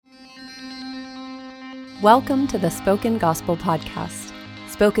Welcome to the Spoken Gospel Podcast.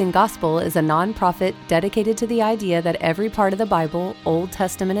 Spoken Gospel is a nonprofit dedicated to the idea that every part of the Bible, Old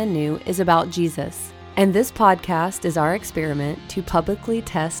Testament and New, is about Jesus. And this podcast is our experiment to publicly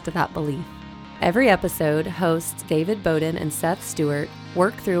test that belief. Every episode, hosts David Bowden and Seth Stewart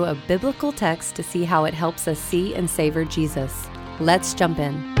work through a biblical text to see how it helps us see and savor Jesus. Let's jump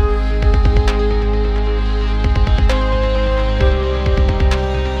in.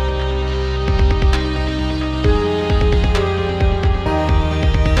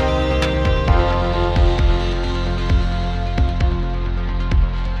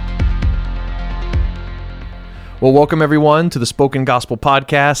 Well, welcome everyone to the Spoken Gospel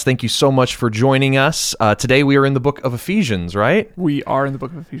Podcast. Thank you so much for joining us. Today we are in the book of Ephesians, right? We are in the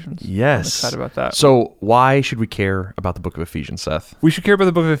book of Ephesians. Yes. I'm excited about that. So why should we care about the book of Ephesians, Seth? We should care about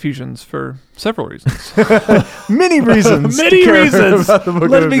the book of Ephesians for several reasons. Many reasons. Many reasons.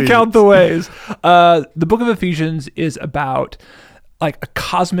 Let me count the ways. The book of Ephesians is about like a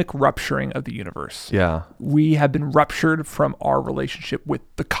cosmic rupturing of the universe. Yeah. We have been ruptured from our relationship with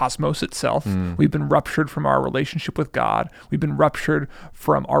the cosmos itself. We've been ruptured from our relationship with God. We've been ruptured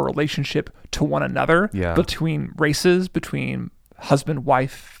from our relationship to one another, between races, between husband,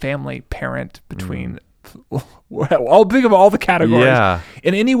 wife, family, parent, between I'll think of all the categories. Yeah.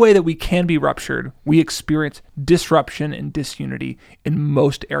 In any way that we can be ruptured, we experience disruption and disunity in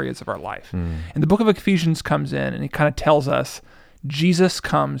most areas of our life. And the book of Ephesians comes in and it kind of tells us Jesus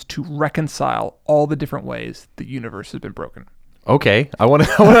comes to reconcile all the different ways the universe has been broken. Okay, I want to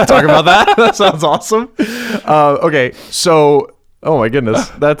talk about that. That sounds awesome. Okay, so oh my goodness,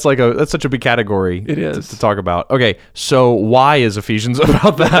 that's such a big category. It is to talk about. Okay, so why is Ephesians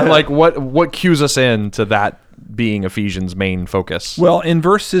about that? Like what cues us in to that being Ephesians' main focus? Well, in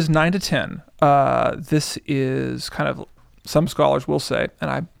verses 9 to 10, this is kind of, some scholars will say, and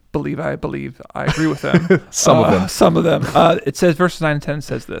I believe I agree with them. Some of them. It says, verses 9 and 10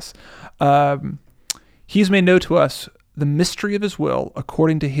 says this. He's made known to us the mystery of his will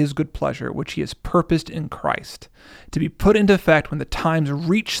according to his good pleasure, which he has purposed in Christ, to be put into effect when the times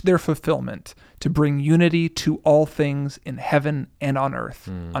reach their fulfillment, to bring unity to all things in heaven and on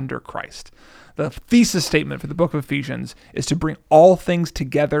earth under Christ. The thesis statement for the book of Ephesians is to bring all things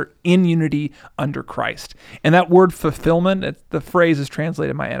together in unity under Christ. And that word fulfillment, the phrase is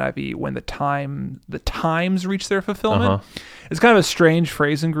translated in my NIV, when the times reach their fulfillment. It's kind of a strange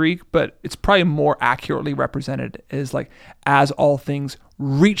phrase in Greek, but it's probably more accurately represented as like, as all things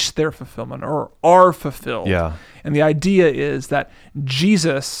reach their fulfillment or are fulfilled. Yeah. And the idea is that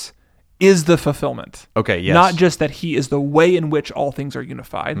Jesus is the fulfillment. Okay, yes. Not just that he is the way in which all things are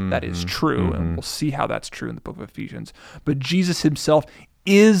unified. That is true, and we'll see how that's true in the book of Ephesians. But Jesus himself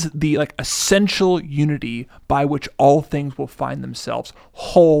is the essential unity by which all things will find themselves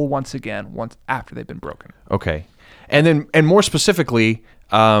whole once again, once after they've been broken. Okay. And more specifically,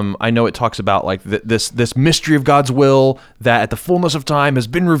 I know it talks about this mystery of God's will that at the fullness of time has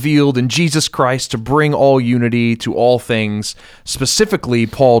been revealed in Jesus Christ to bring all unity to all things. Specifically,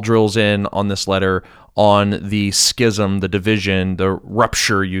 Paul drills in on this letter on the schism, the division, the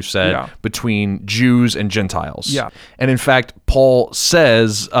rupture, you said, between Jews and Gentiles. Yeah. And in fact, Paul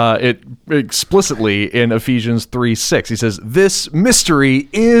says it explicitly in Ephesians 3:6. He says, this mystery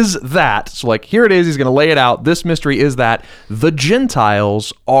is that. So here it is. He's going to lay it out. This mystery is that the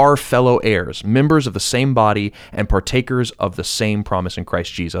Gentiles are fellow heirs, members of the same body, and partakers of the same promise in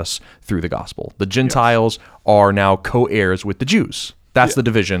Christ Jesus through the gospel. The Gentiles are now co-heirs with the Jews. That's the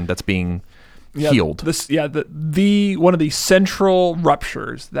division that's being healed. One of the central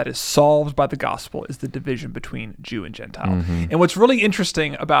ruptures that is solved by the gospel is the division between Jew and Gentile. And what's really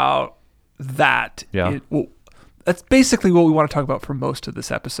interesting about that, that's basically what we want to talk about for most of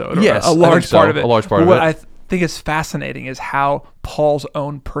this episode. Yes, a large part of it. A large part of it. What I think is fascinating is how Paul's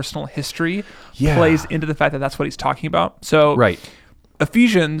own personal history plays into the fact that that's what he's talking about. So,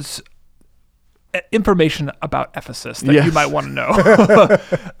 Ephesians. Information about Ephesus that you might want to know.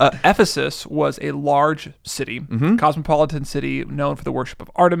 Ephesus was a large city, cosmopolitan city, known for the worship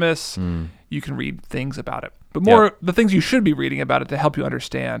of Artemis. You can read things about it. But the things you should be reading about it to help you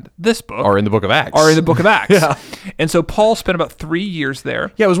understand this book are in the book of Acts. And so Paul spent about 3 years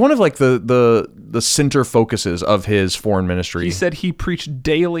there. Yeah, it was one of the center focuses of his foreign ministry. He said he preached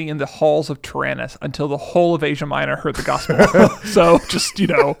daily in the halls of Tyrannus until the whole of Asia Minor heard the gospel. So just,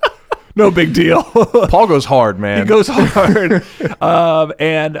 no big deal. Paul goes hard, man. He goes hard.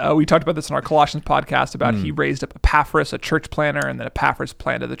 And we talked about this in our Colossians podcast about he raised up Epaphras, a church planner, and then Epaphras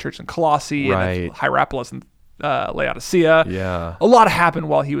planted the church in Colossae, and Hierapolis and Laodicea. Yeah. A lot happened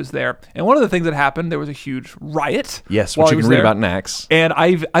while he was there. And one of the things that happened, there was a huge riot. Yes, while which he you was can read there. about in Acts. And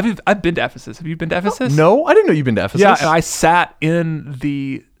I've been to Ephesus. Have you been to Ephesus? No, I didn't know you've been to Ephesus. Yeah, and I sat in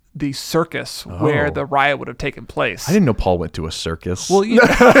the circus where the riot would have taken place. I didn't know Paul went to a circus. Well,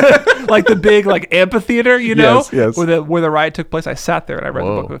 like the big amphitheater, Yes. where the riot took place. I sat there and I read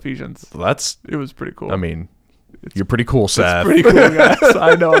Whoa. the Book of Ephesians. It was pretty cool. I mean, you're pretty cool, Seth. Pretty cool, guys.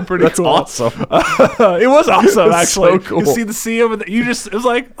 I know, I'm pretty cool. That's awesome. It was awesome, actually. So cool. You see the sea over there. It was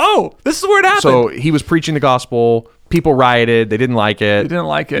like, oh, this is where it happened. So he was preaching the gospel. People rioted. They didn't like it. They didn't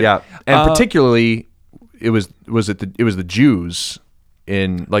like it. Yeah, and particularly, it was the Jews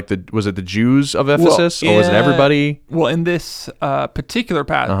in was it the Jews of Ephesus, or was it everybody? Well, in this particular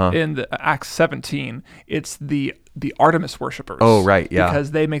path in the Acts 17, it's the Artemis worshippers. Oh, right, yeah.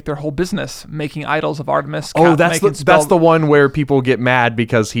 Because they make their whole business making idols of Artemis. Oh, that's the one where people get mad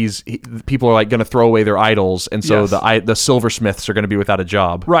because people are like going to throw away their idols, and so Yes. the silversmiths are going to be without a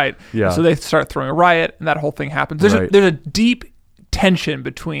job. Right. Yeah. So they start throwing a riot, and that whole thing happens. There's a deep tension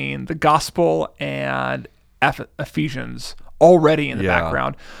between the gospel and Ephesians already in the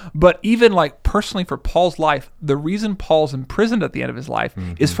background. But even personally for Paul's life, the reason Paul's imprisoned at the end of his life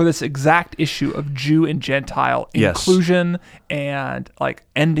is for this exact issue of Jew and Gentile inclusion and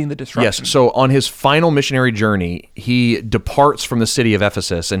ending the disruption. Yes. So on his final missionary journey, he departs from the city of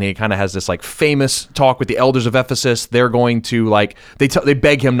Ephesus, and he kind of has this famous talk with the elders of Ephesus. They're going to they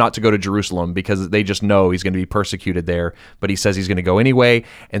beg him not to go to Jerusalem because they just know he's going to be persecuted there. But he says he's going to go anyway,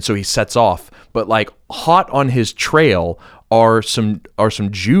 and so he sets off. But hot on his trail are some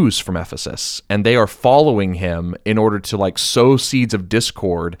Jews from Ephesus, and they are following him in order to sow seeds of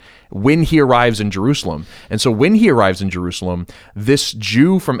discord when he arrives in Jerusalem. And so when he arrives in Jerusalem, this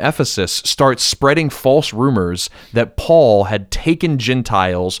Jew from Ephesus starts spreading false rumors that Paul had taken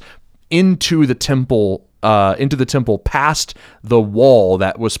Gentiles into the temple past the wall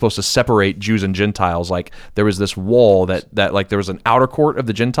that was supposed to separate Jews and Gentiles. There was this wall that there was an outer court of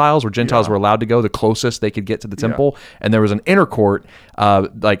the Gentiles where Gentiles were allowed to go, the closest they could get to the temple, and there was an inner court,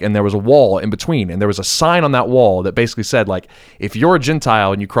 and there was a wall in between, and there was a sign on that wall that basically said if you're a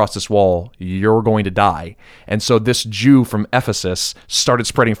Gentile and you cross this wall, you're going to die. And so this Jew from Ephesus started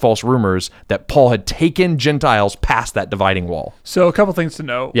spreading false rumors that Paul had taken Gentiles past that dividing wall. So a couple things to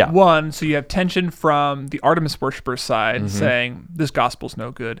know. Yeah. One, so you have tension from the Artemis worshippers side saying this gospel's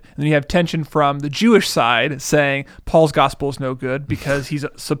no good. And then you have tension from the Jewish side saying Paul's gospel is no good because he's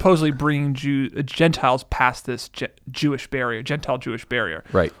supposedly bringing Gentiles past this Jewish barrier, Gentile Jewish barrier.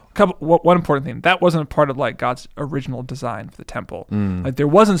 Right. One important thing, that wasn't a part of God's original design for the temple. There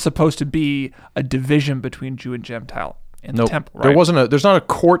wasn't supposed to be a division between Jew and Gentile in the temple, right? There's not a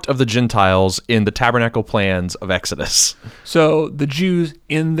court of the Gentiles in the tabernacle plans of Exodus. So the Jews,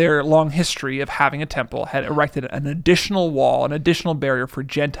 in their long history of having a temple, had erected an additional wall, an additional barrier for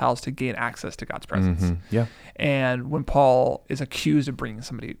Gentiles to gain access to God's presence. Yeah. And when Paul is accused of bringing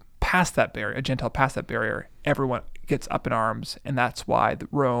somebody past that barrier, a Gentile past that barrier, everyone gets up in arms, and that's why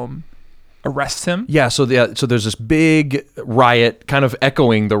Rome arrests him. Yeah, so there's this big riot, kind of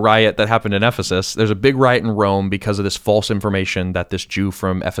echoing the riot that happened in Ephesus. There's a big riot in Rome because of this false information that this Jew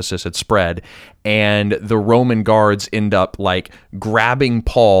from Ephesus had spread, and the Roman guards end up grabbing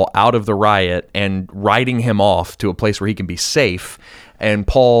Paul out of the riot and riding him off to a place where he can be safe. And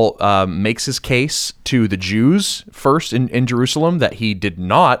Paul makes his case to the Jews first in Jerusalem that he did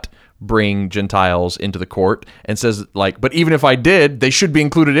not bring Gentiles into the court, and says but even if I did, they should be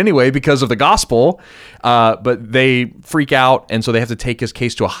included anyway because of the gospel. But they freak out, and so they have to take his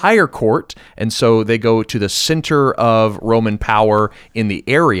case to a higher court, and so they go to the center of Roman power in the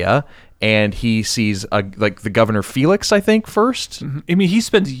area, and he sees the governor Felix, I think, first. I mean, he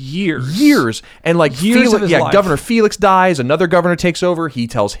spends years and years of his life. Governor Felix dies, another governor takes over, he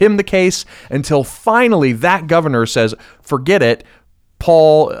tells him the case, until finally that governor says, forget it.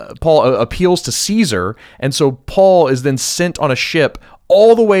 Paul appeals to Caesar, and so Paul is then sent on a ship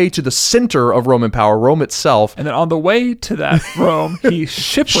all the way to the center of Roman power, Rome itself. And then on the way to that Rome, he's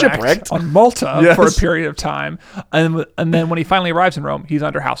shipwrecked on Malta for a period of time. And then when he finally arrives in Rome, he's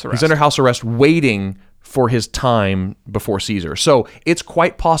under house arrest. He's under house arrest waiting for his time before Caesar. So it's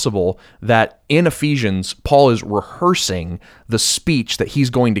quite possible that in Ephesians, Paul is rehearsing the speech that he's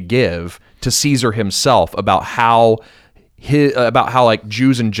going to give to Caesar himself about how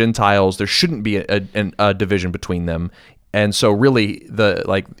Jews and Gentiles, there shouldn't be a division between them And so really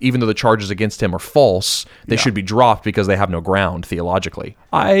even though the charges against him are false, they should be dropped because they have no ground theologically.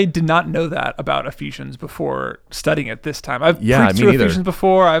 I did not know that about Ephesians before studying it this time. I've Yeah, preached me through neither. Ephesians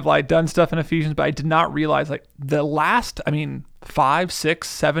before. I've done stuff in Ephesians, but I did not realize the last 5, 6,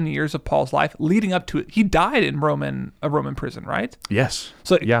 7 years of Paul's life leading up to it, he died in a Roman prison, right? Yes.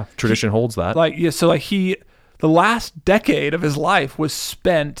 So yeah, tradition holds that. The last decade of his life was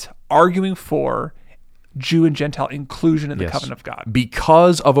spent arguing for Jew and Gentile inclusion in the covenant of God.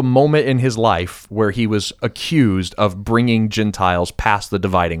 Because of a moment in his life where he was accused of bringing Gentiles past the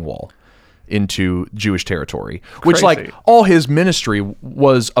dividing wall into Jewish territory, which Crazy. all his ministry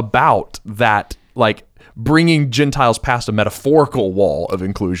was about that, bringing Gentiles past a metaphorical wall of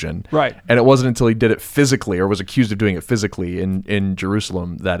inclusion. Right. And it wasn't until he did it physically, or was accused of doing it physically in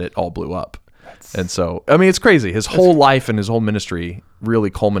Jerusalem, that it all blew up. And so, it's crazy. His whole life and his whole ministry really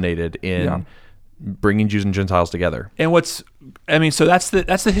culminated in bringing Jews and Gentiles together. And so that's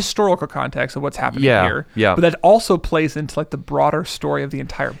the historical context of what's happening here. Yeah. But that also plays into the broader story of the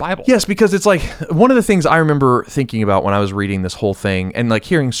entire Bible. Yes, because it's one of the things I remember thinking about when I was reading this whole thing and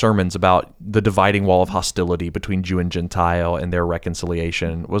hearing sermons about the dividing wall of hostility between Jew and Gentile and their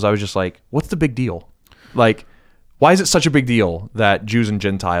reconciliation was, I was just what's the big deal? Why is it such a big deal that Jews and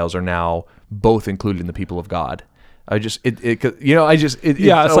Gentiles are now both included in the people of God? It's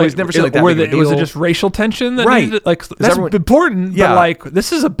always never seemed like that big of a deal. Was it just racial tension? Right. That's important, Yeah. but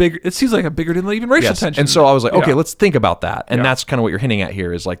this is it seems like a bigger deal than even racial tension. And so I was okay, let's think about that. And that's kind of what you're hinting at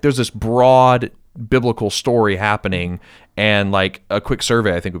here is there's this broad biblical story happening, and a quick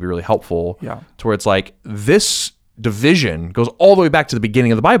survey I think would be really helpful. Yeah. To where it's this division goes all the way back to the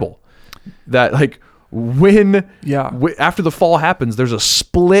beginning of the Bible. That after the fall happens, there's a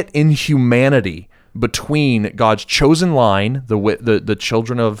split in humanity between God's chosen line, the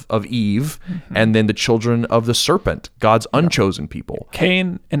children of Eve, and then the children of the serpent, God's unchosen people.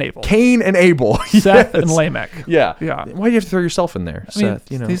 Cain and Abel. Yes. Seth and Lamech. Yeah. Yeah. Why do you have to throw yourself in there, Seth?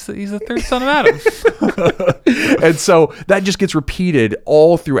 He's the third son of Adam. And so that just gets repeated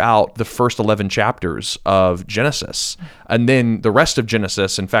all throughout the first 11 chapters of Genesis. And then the rest of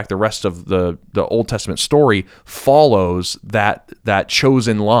Genesis, in fact, the rest of the Old Testament story follows that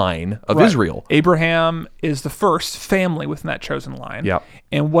chosen line of Israel. Abraham is the first family within that chosen line. Yep.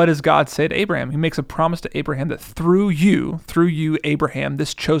 And what does God say to Abraham? He makes a promise to Abraham that through you, Abraham,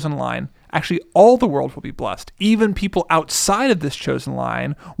 this chosen line, actually all the world will be blessed. Even people outside of this chosen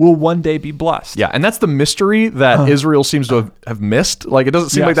line will one day be blessed. Yeah, and that's the mystery that Israel seems to have missed. It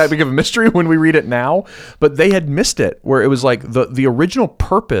doesn't seem like that big of a mystery when we read it now, but they had missed it, where it was the original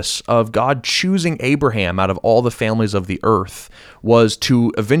purpose of God choosing Abraham out of all the families of the earth was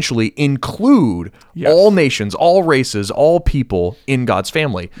to eventually include all nations, all races, all people in God's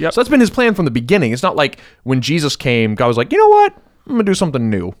family. Yep. So that's been his plan from the beginning. It's not like when Jesus came, God was like, you know what? I'm gonna do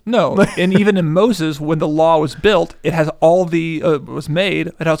something new. No, and even in Moses, when the law was built, it has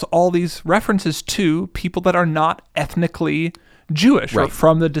it has all these references to people that are not ethnically Jewish or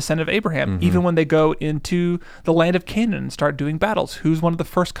from the descent of Abraham. Even when they go into the land of Canaan and start doing battles, who's one of the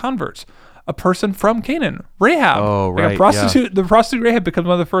first converts? A person from Canaan, Rahab. Oh, right. A prostitute. The prostitute Rahab becomes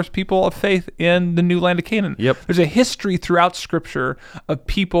one of the first people of faith in the new land of Canaan. Yep. There's a history throughout Scripture of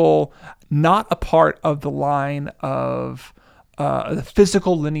people not a part of the line of the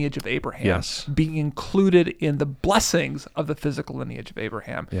physical lineage of Abraham, being included in the blessings of the physical lineage of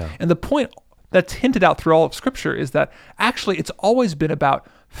Abraham. Yeah. And the point that's hinted out through all of Scripture is that actually it's always been about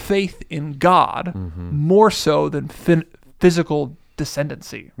faith in God more so than physical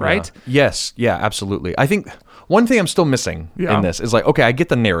descendancy, right? Yes, absolutely. I think one thing I'm still missing in this is okay, I get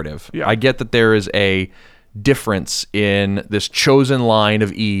the narrative. Yeah. I get that there is a difference in this chosen line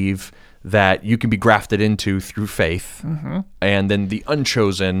of Eve that you can be grafted into through faith, and then the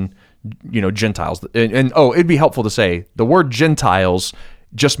unchosen, Gentiles. And it'd be helpful to say the word Gentiles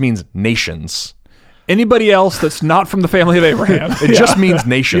just means nations. Anybody else that's not from the family of Abraham. It just means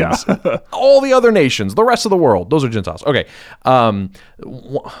nations. All the other nations, the rest of the world, those are Gentiles. Okay. I'm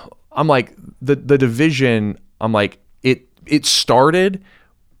the division, it started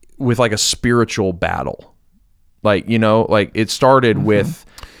with a spiritual battle. It started with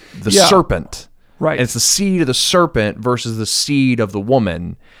the serpent. Right. And it's the seed of the serpent versus the seed of the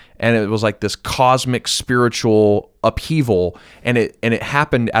woman. And it was this cosmic spiritual upheaval. And it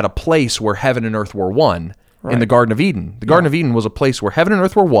happened at a place where heaven and earth were one in the Garden of Eden. The Garden of Eden was a place where heaven and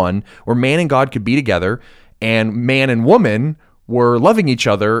earth were one, where man and God could be together, and man and woman were loving each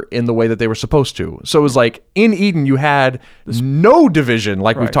other in the way that they were supposed to. So it was in Eden, you had no division,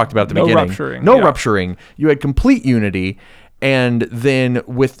 we've talked about at the beginning. Rupturing. No rupturing. You had complete unity. And then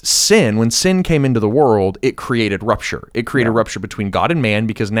with sin, when sin came into the world, it created rupture. It created rupture between God and man,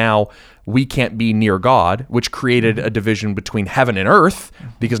 because now we can't be near God, which created a division between heaven and earth,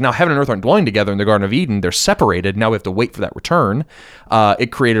 because now heaven and earth aren't dwelling together in the Garden of Eden. They're separated. Now we have to wait for that return.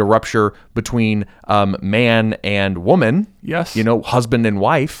 It created a rupture between man and woman. Yes. Husband and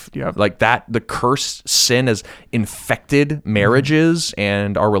wife. Yep. Like that, the curse, sin has infected marriages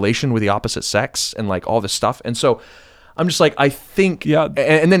and our relation with the opposite sex and like all this stuff. And so I'm just like, I think,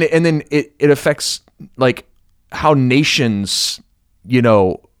 and then it affects like how nations,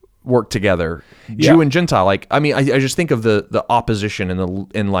 work together, Jew and Gentile. Like, I mean, I just think of the opposition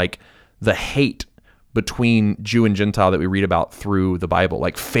and like the hate between Jew and Gentile that we read about through the Bible,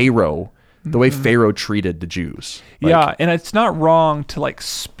 like Pharaoh, the way Pharaoh treated the Jews. Like, and it's not wrong to like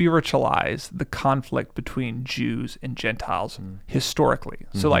spiritualize the conflict between Jews and Gentiles historically.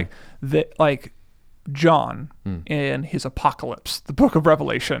 So like John in his Apocalypse, the book of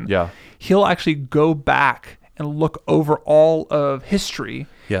Revelation, he'll actually go back and look over all of history.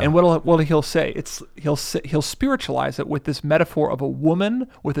 And what he'll say, he'll spiritualize it with this metaphor of a woman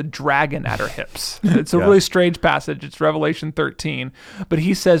with a dragon at her hips. It's a really strange passage. It's Revelation 13. But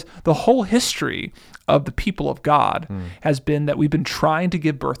he says the whole history of the people of God has been that we've been trying to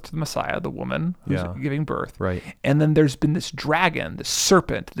give birth to the Messiah, the woman who's giving birth. Right. And then there's been this dragon, this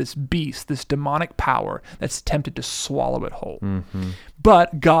serpent, this beast, this demonic power that's tempted to swallow it whole.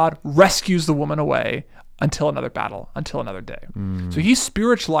 But God rescues the woman away until another battle, until another day. So he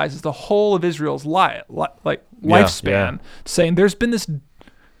spiritualizes the whole of Israel's lifespan, saying there's been this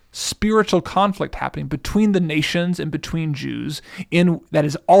spiritual conflict happening between the nations and between Jews that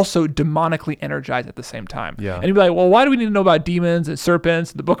is also demonically energized at the same time. And you'd be like, well, why do we need to know about demons and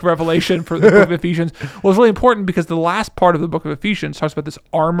serpents, the book of Revelation for the book of Ephesians? Well, it's really important because the last part of the book of Ephesians talks about this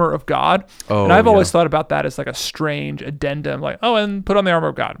armor of God. And I've always thought about that as like a strange addendum, like, and put on the armor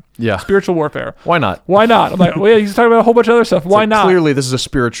of God. Spiritual warfare. Why not? Why not? I'm like, well, he's talking about a whole bunch of other stuff. Why not? Clearly, this is a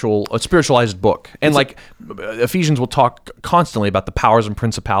spiritualized book. And Ephesians will talk constantly about the powers and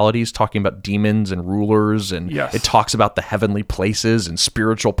principalities, talking about demons and rulers, and it talks about the heavenly places and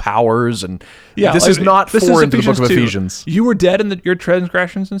spiritual powers. And this is not foreign to the book of Ephesians. You were dead in your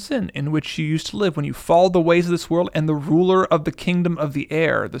transgressions and sin, in which you used to live when you followed the ways of this world and the ruler of the kingdom of the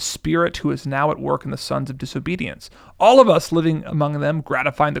air, the spirit who is now at work in the sons of disobedience. All of us living among them,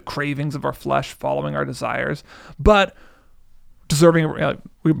 gratifying the cravings of our flesh, following our desires, but deserving,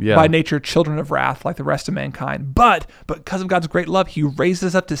 by nature, children of wrath like the rest of mankind. But because of God's great love, he raised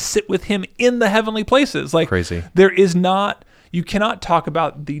us up to sit with him in the heavenly places. Like, crazy. You cannot talk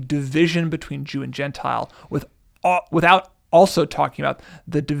about the division between Jew and Gentile without also talking about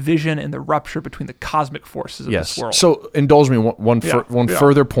the division and the rupture between the cosmic forces of this world. So indulge me one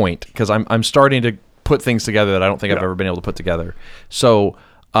further point, because I'm starting to put things together that I don't think I've ever been able to put together. So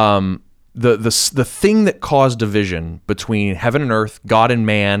the thing that caused division between heaven and earth, God and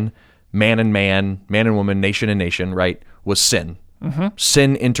man, man and man, man and woman, nation and nation, right, was sin.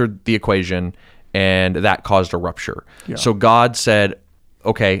 Sin entered the equation, and that caused a rupture. So God said,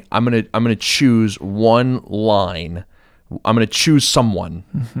 okay, I'm gonna choose one line. I'm gonna choose someone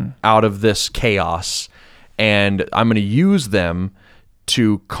out of this chaos, and I'm gonna use them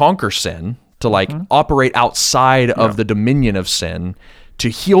to conquer sin, to operate outside of the dominion of sin, to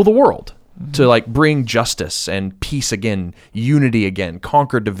heal the world, to bring justice and peace again, unity again,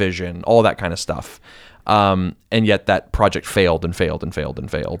 conquer division, all that kind of stuff. And yet that project failed and failed and failed and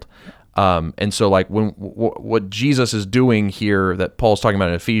failed. And so what Jesus is doing here that Paul's talking about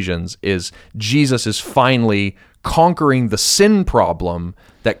in Ephesians is Jesus is finally conquering the sin problem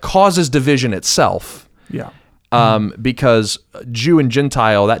that causes division itself. Because Jew and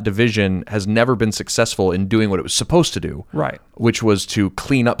Gentile, that division has never been successful in doing what it was supposed to do, right? Which was to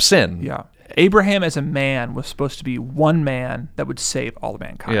clean up sin. Abraham as a man was supposed to be one man that would save all of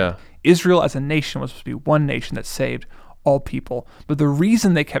mankind. Israel as a nation was supposed to be one nation that saved all people. But the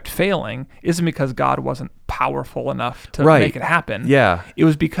reason they kept failing isn't because God wasn't powerful enough to make it happen. It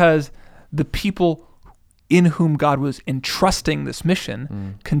was because the people in whom God was entrusting this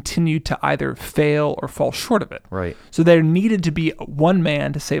mission continued to either fail or fall short of it. So there needed to be one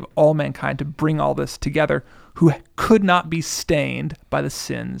man to save all mankind, to bring all this together, who could not be stained by the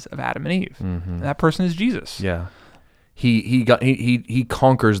sins of Adam and Eve. And that person is Jesus. He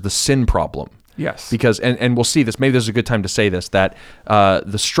conquers the sin problem. Because, and we'll see this, maybe this is a good time to say this, that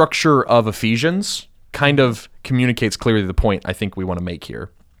the structure of Ephesians kind of communicates clearly the point I think we want to make here.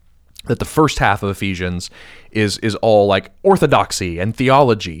 That the first half of Ephesians is all orthodoxy and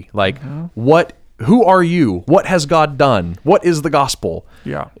theology. Who are you? What has God done? What is the gospel?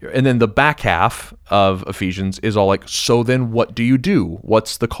 And then the back half of Ephesians is all like, so then what do you do?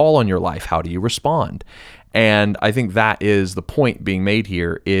 What's the call on your life? How do you respond? And I think that is the point being made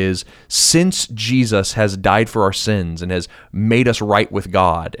here is since Jesus has died for our sins and has made us right with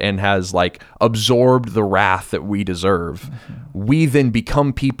God and has like absorbed the wrath that we deserve, we then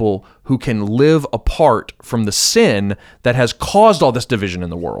become people who can live apart from the sin that has caused all this division in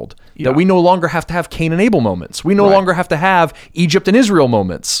the world. Yeah. That we no longer have to have Cain and Abel moments. We no longer have to have Egypt and Israel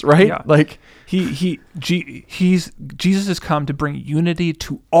moments, right? Yeah. Like Jesus has come to bring unity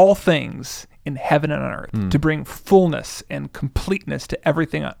to all things in heaven and on earth, to bring fullness and completeness to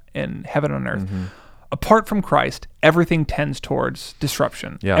everything in heaven and on earth. Apart from Christ, everything tends towards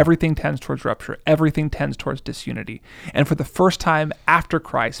disruption. Yeah. Everything tends towards rupture. Everything tends towards disunity. And for the first time after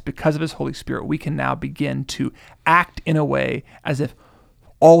Christ, because of his Holy Spirit, we can now begin to act in a way as if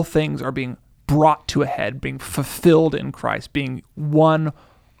all things are being brought to a head, being fulfilled in Christ, being one.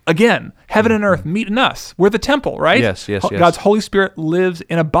 Again, heaven and earth meet in us. We're the temple, right? Yes. God's Holy Spirit lives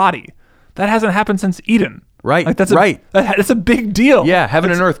in a body. That hasn't happened since Eden. Right, Like that's right. That's a big deal. Yeah,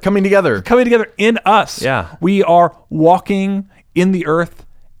 heaven and earth coming together. Coming together in us. Yeah. We are walking in the earth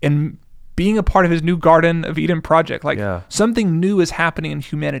and being a part of his new Garden of Eden project. Like something new is happening in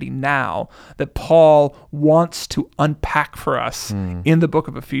humanity now that Paul wants to unpack for us in the book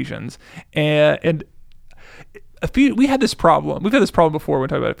of Ephesians. And we had this problem. We've had this problem before when we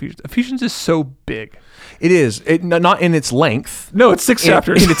talk about Ephesians. Ephesians is so big. It is. Not in its length. No, it's 6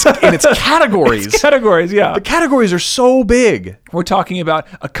 chapters. In its categories. It's categories, yeah. The categories are so big. We're talking about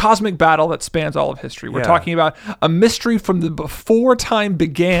a cosmic battle that spans all of history. We're Yeah. talking about a mystery from the before time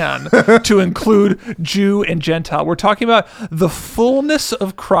began to include Jew and Gentile. We're talking about the fullness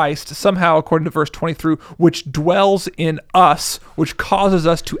of Christ, somehow, according to verse 23, which dwells in us, which causes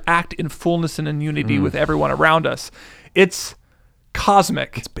us to act in fullness and in unity with everyone around us. It's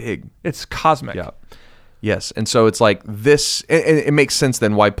cosmic. It's big. It's cosmic. Yeah. Yes. And so it's like this, and it makes sense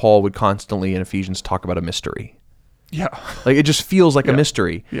then why Paul would constantly in Ephesians talk about a mystery. Yeah. Like it just feels like a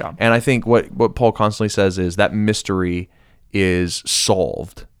mystery. Yeah. And I think what Paul constantly says is that mystery is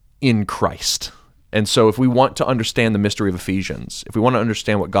solved in Christ. And so if we want to understand the mystery of Ephesians, if we want to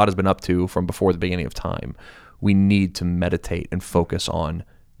understand what God has been up to from before the beginning of time, we need to meditate and focus on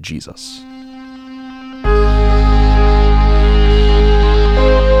Jesus.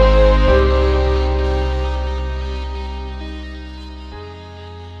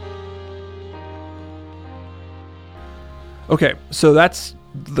 Okay, so that's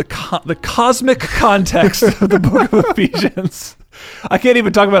the cosmic context of the book of Ephesians. I can't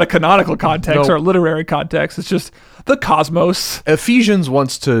even talk about a canonical context or a literary context. It's just the cosmos. Ephesians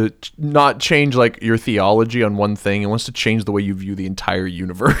wants to not change like your theology on one thing. It wants to change the way you view the entire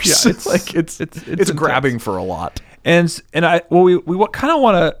universe. Yeah, it's grabbing for a lot. And we kind of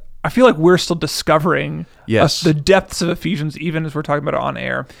want to. I feel like we're still discovering the depths of Ephesians, even as we're talking about it on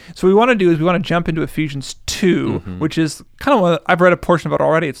air. So what we want to do is we want to jump into Ephesians 2, which is kind of I've read a portion of it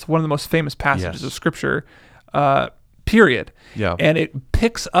already. It's one of the most famous passages of Scripture, period. Yeah. And it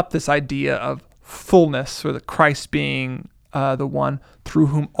picks up this idea of fullness, or the Christ being the one through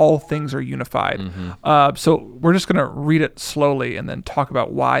whom all things are unified. So we're just going to read it slowly and then talk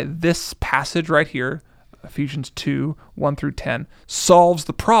about why this passage right here, Ephesians 2, 1 through 10, solves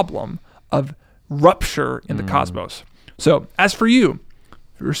the problem of rupture in the cosmos. So, as for you,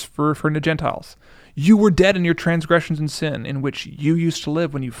 for the Gentiles, you were dead in your transgressions and sin, in which you used to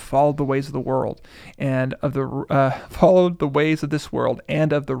live when you followed the ways of the world, and followed the ways of this world,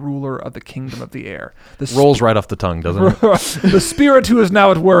 and of the ruler of the kingdom of the air. Rolls right off the tongue, doesn't it? The Spirit who is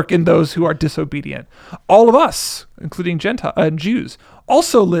now at work in those who are disobedient. All of us, including Jews,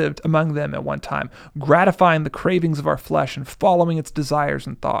 also lived among them at one time, gratifying the cravings of our flesh and following its desires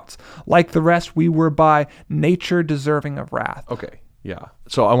and thoughts. Like the rest, we were by nature deserving of wrath. Okay, yeah.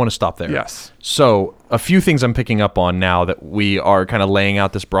 So I want to stop there. Yes. So a few things I'm picking up on now that we are kind of laying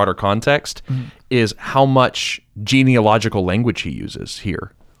out this broader context is how much genealogical language he uses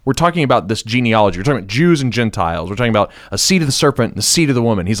here. We're talking about this genealogy. We're talking about Jews and Gentiles. We're talking about a seed of the serpent and the seed of the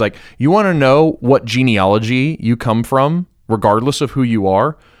woman. He's like, you want to know what genealogy you come from? Regardless of who you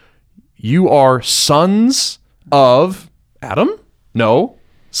are sons of Adam? No.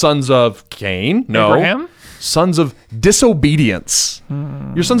 Sons of Cain? No. Abraham? Sons of disobedience.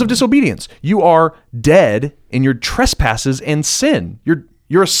 You're sons of disobedience. You are dead in your trespasses and sin.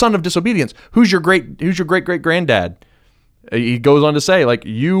 You're a son of disobedience. Who's your great great granddad? He goes on to say, like,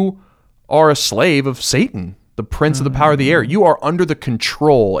 you are a slave of Satan, the prince of the power of the air. You are under the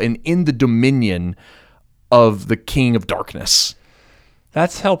control and in the dominion of the king of darkness.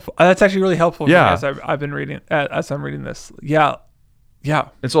 That's helpful. That's actually really helpful. Yeah. As I've been reading, as I'm reading this. Yeah. Yeah.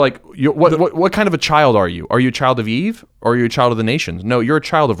 And so, like, what kind of a child are you? Are you a child of Eve, or are you a child of the nations? No, you're a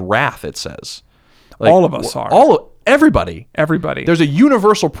child of wrath, it says. Like, all of us are. Everybody. Everybody. There's a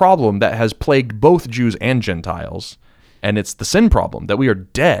universal problem that has plagued both Jews and Gentiles, and it's the sin problem, that we are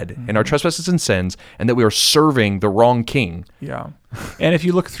dead in our trespasses and sins, and that we are serving the wrong king. Yeah. And if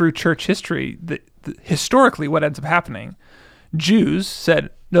you look through church history, historically what ends up happening, Jews said,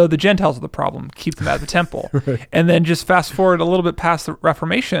 no, the Gentiles are the problem. Keep them out of the temple. Right. And then just fast forward a little bit past the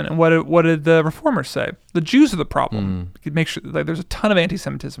Reformation, and what did the Reformers say? The Jews are the problem. Make sure there's a ton of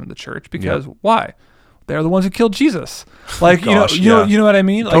anti-Semitism in the church because why? They're the ones who killed Jesus. Like you know what I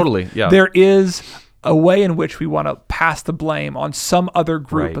mean? Like, totally. Yeah. There is a way in which we want to pass the blame on some other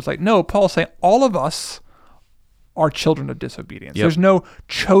group. Right. It's like, no, Paul's saying all of us are children of disobedience. Yep. There's no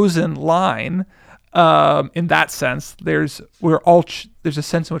chosen line. In that sense, there's a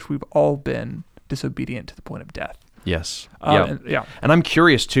sense in which we've all been disobedient to the point of death. Yes. And I'm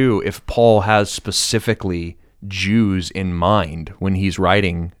curious too if Paul has specifically Jews in mind when he's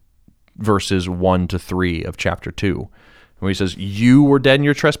writing verses 1-3 of chapter 2, where he says, "You were dead in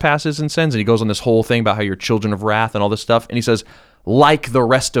your trespasses and sins," and he goes on this whole thing about how you're children of wrath and all this stuff, and he says, "Like the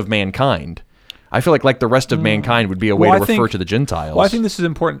rest of mankind." I feel like the rest of mankind would be a way to refer to the Gentiles. Well, I think this is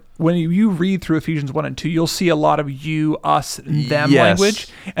important. When you read through Ephesians 1 and 2, you'll see a lot of you, us, and them language.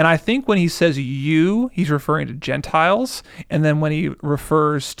 And I think when he says you, he's referring to Gentiles. And then when he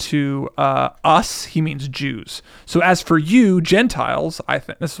refers to us, he means Jews. So as for you, Gentiles,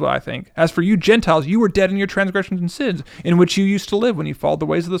 this is what I think. As for you, Gentiles, you were dead in your transgressions and sins, in which you used to live when you followed the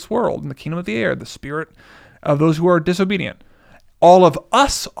ways of this world, in the kingdom of the air, the spirit of those who are disobedient. All of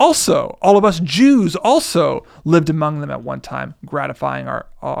us Jews also lived among them at one time, gratifying our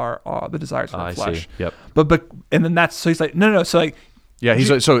the desires of the flesh. See. Yep. But and then so he's like, no. So like, yeah,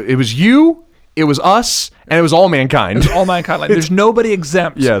 he's like, so it was you, it was us, and it was all mankind. It was all mankind. Like, there's nobody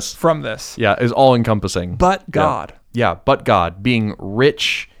exempt from this. Yeah, it's all encompassing. But God. Yeah, but God, being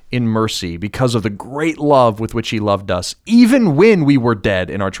rich in mercy because of the great love with which he loved us, even when we were dead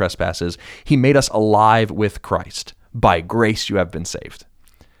in our trespasses, he made us alive with Christ. By grace you have been saved.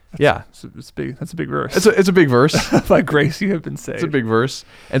 That's a big verse. It's a big verse. By grace you have been saved. It's a big verse.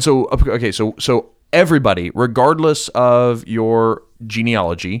 And so, okay, so everybody, regardless of your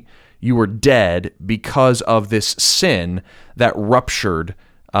genealogy, you were dead because of this sin that ruptured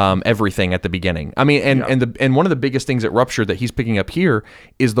everything at the beginning. I mean, and one of the biggest things that ruptured that he's picking up here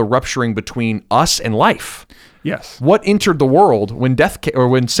is the rupturing between us and life. Yes. What entered the world when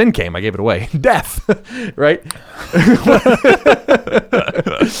when sin came? I gave it away. Death, right?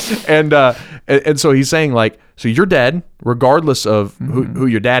 and so he's saying, like, so you're dead regardless of who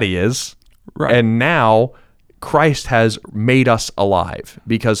your daddy is, right? And now Christ has made us alive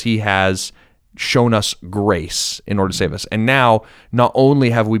because he has shown us grace in order to save us. And now, not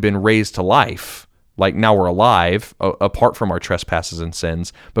only have we been raised to life, like now we're alive apart from our trespasses and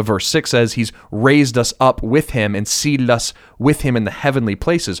sins, but verse 6 says he's raised us up with him and seated us with him in the heavenly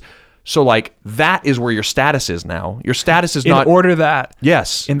places. So like that is where your status is now. Your status is not... In order that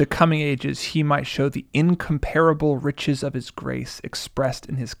yes, in the coming ages he might show the incomparable riches of his grace expressed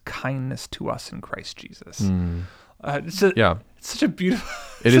in his kindness to us in Christ Jesus. It's such a beautiful...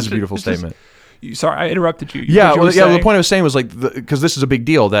 It is a beautiful statement. Sorry, I interrupted you. The point I was saying was like, because this is a big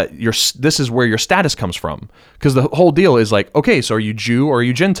deal, that this is where your status comes from. Because the whole deal is like, okay, so are you Jew or are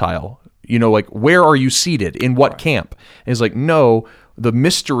you Gentile? You know, like, where are you seated? In what camp? And it's like, no, the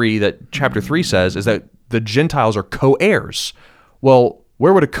mystery that chapter 3 says is that the Gentiles are co-heirs. Well,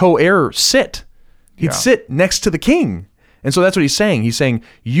 where would a co-heir sit? He'd sit next to the king. And so that's what he's saying. He's saying,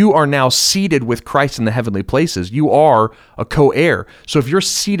 you are now seated with Christ in the heavenly places. You are a co-heir. So if you're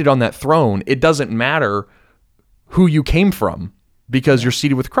seated on that throne, it doesn't matter who you came from because you're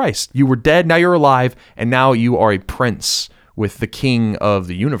seated with Christ. You were dead, now you're alive, and now you are a prince with the king of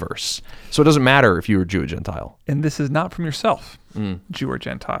the universe. So it doesn't matter if you were Jew or Gentile. And this is not from yourself, Jew or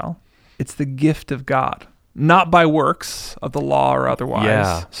Gentile. It's the gift of God, not by works of the law or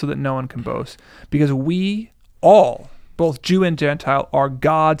otherwise, so that no one can boast. Because we all... both Jew and Gentile, are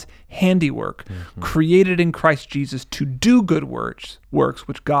God's handiwork, created in Christ Jesus to do good works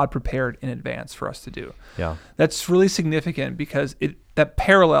which God prepared in advance for us to do. Yeah, that's really significant because that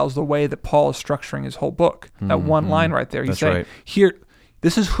parallels the way that Paul is structuring his whole book. That one line right there, he's saying, here,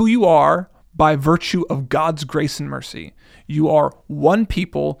 this is who you are by virtue of God's grace and mercy. You are one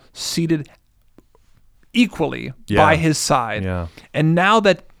people seated equally by his side. And now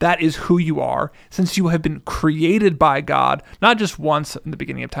that is who you are, since you have been created by God, not just once in the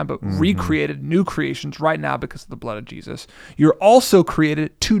beginning of time, but recreated, new creations right now because of the blood of Jesus, you're also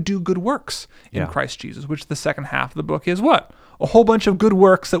created to do good works in Christ Jesus, which the second half of the book is what? a whole bunch of good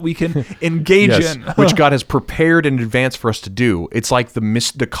works that we can engage in. Which God has prepared in advance for us to do. It's like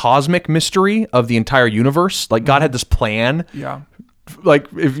the cosmic mystery of the entire universe. Like God had this plan. Yeah. Like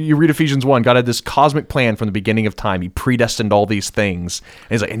if you read Ephesians 1, God had this cosmic plan from the beginning of time. He predestined all these things.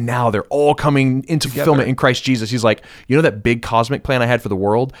 And he's like, and now they're all coming into fulfillment in Christ Jesus. He's like, you know that big cosmic plan I had for the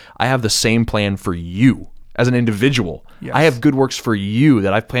world? I have the same plan for you as an individual. Yes. I have good works for you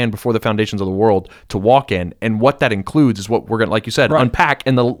that I've planned before the foundations of the world to walk in. And what that includes is what we're going to, like you said, unpack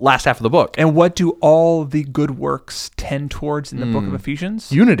in the last half of the book. And what do all the good works tend towards in the book of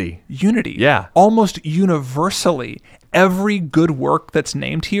Ephesians? Unity. Unity. Yeah. Almost universally, every good work that's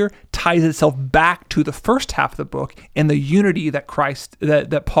named here ties itself back to the first half of the book and the unity that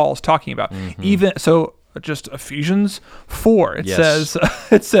that Paul is talking about. Even so, just Ephesians 4,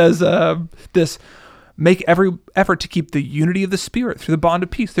 it says this. Make every effort to keep the unity of the Spirit through the bond of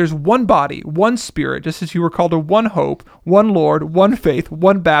peace. There's one body, one Spirit, just as you were called to one hope, one Lord, one faith,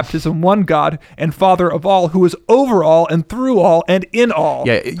 one baptism, one God and Father of all, who is over all and through all and in all.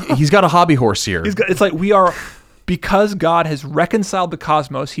 Yeah, he's got a hobby horse here. It's like we are, because God has reconciled the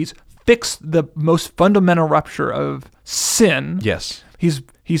cosmos, he's fixed the most fundamental rupture of sin. Yes.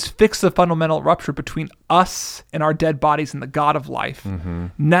 He's fixed the fundamental rupture between us and our dead bodies and the God of life.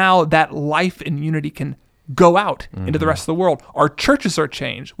 Now that life and unity can go out into the rest of the world. Our churches are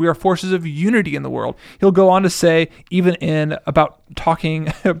changed. We are forces of unity in the world. He'll go on to say, even in about talking,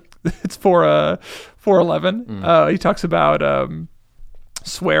 it's 4:11. He talks about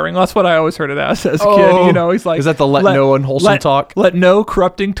swearing. That's what I always heard it as a kid. You know, he's like, is that the let no unwholesome talk? Let no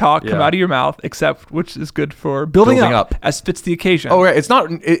corrupting talk come out of your mouth, except which is good for building up as fits the occasion. Oh, right. It's not.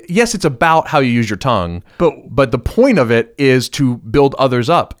 Yes, it's about how you use your tongue, but the point of it is to build others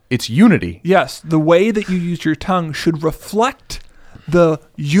up. It's unity. Yes, the way that you use your tongue should reflect the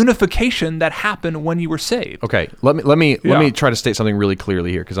unification that happened when you were saved. Okay, let me try to state something really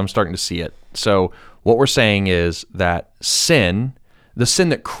clearly here because I'm starting to see it. So what we're saying is that sin. The sin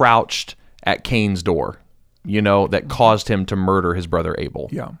that crouched at Cain's door, you know, that caused him to murder his brother Abel.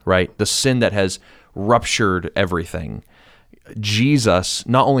 Yeah. Right? The sin that has ruptured everything. Jesus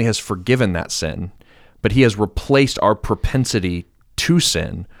not only has forgiven that sin, but he has replaced our propensity to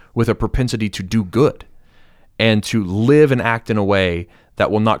sin with a propensity to do good and to live and act in a way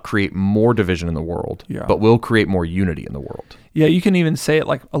that will not create more division in the world, but will create more unity in the world. Yeah, you can even say it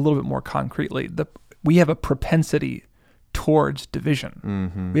like a little bit more concretely. We have a propensity towards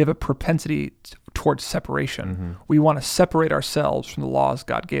division. We have a propensity towards separation. We want to separate ourselves from the laws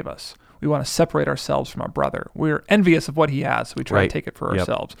God gave us. We want to separate ourselves from our brother. We're envious of what he has, so we try to take it for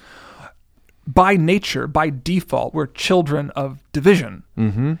ourselves. By nature, by default, we're children of division.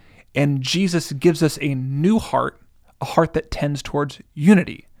 And Jesus gives us a new heart, a heart that tends towards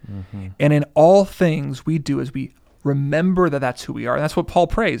unity. And in all things we do is we remember that that's who we are. And that's what Paul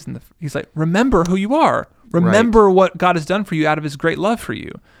prays. And he's like, remember who you are. Remember what God has done for you out of his great love for you.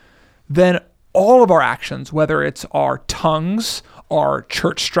 Then all of our actions, whether it's our tongues, our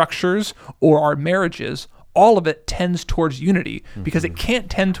church structures, or our marriages, all of it tends towards unity because it can't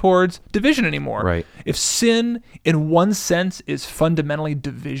tend towards division anymore. Right. If sin, in one sense, is fundamentally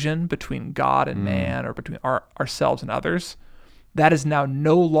division between God and man or between ourselves and others, that is now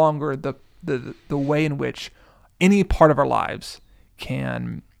no longer the way in which any part of our lives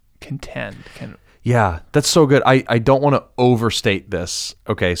can contend. Yeah, that's so good. I don't want to overstate this.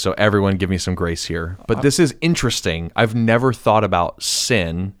 Okay, so everyone give me some grace here. But this is interesting. I've never thought about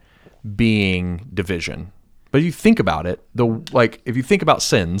sin being division. But you think about it, if you think about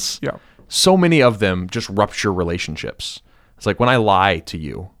sins, so many of them just rupture relationships. It's like when I lie to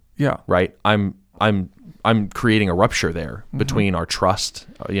you, right? I'm creating a rupture there between our trust,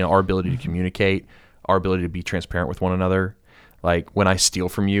 our ability to communicate, our ability to be transparent with one another. Like when I steal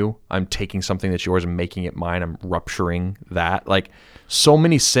from you, I'm taking something that's yours and making it mine. I'm rupturing that. Like so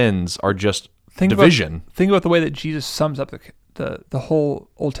many sins are just division. Think about the way that Jesus sums up the whole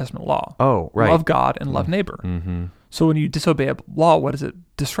Old Testament law. Oh, right. Love God and love neighbor. So when you disobey a law, what does it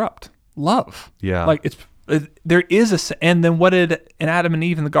disrupt? Love. Yeah. Like there is and then what did in Adam and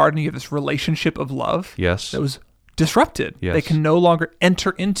Eve in the garden, you have this relationship of love. Yes. That was disrupted. Yes. They can no longer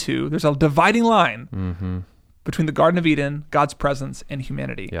enter into, there's a dividing line between the Garden of Eden, God's presence, and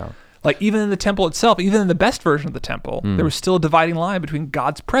humanity. Yeah. Like even in the temple itself, even in the best version of the temple, there was still a dividing line between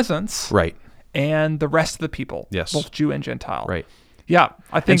God's presence and the rest of the people, both Jew and Gentile. Right. Yeah,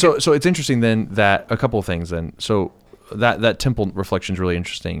 I think. And so it's interesting then that a couple of things then. So that temple reflection is really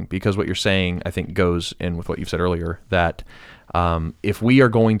interesting because what you're saying, I think, goes in with what you've said earlier, that if we are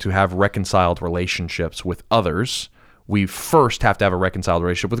going to have reconciled relationships with others, we first have to have a reconciled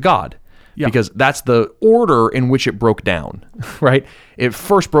relationship with God. Yeah. because that's the order in which it broke down, right? It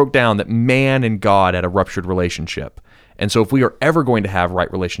first broke down that man and God had a ruptured relationship. And so if we are ever going to have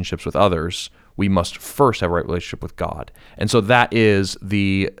right relationships with others, we must first have a right relationship with God. And so that is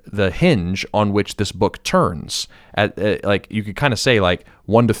the hinge on which this book turns. Like you could kind of say like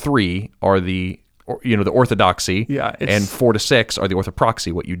 1 to 3 are the orthodoxy, and 4 to 6 are the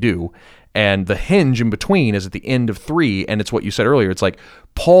orthopraxy, what you do. And the hinge in between is at the end of 3, and it's what you said earlier. It's like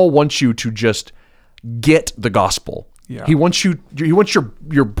Paul wants you to just get the gospel. Yeah. He wants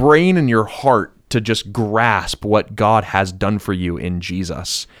your brain and your heart to just grasp what God has done for you in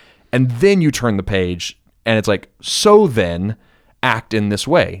Jesus. And then you turn the page, and it's like, so then act in this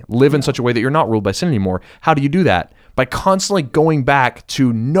way. Live in such a way that you're not ruled by sin anymore. How do you do that? By constantly going back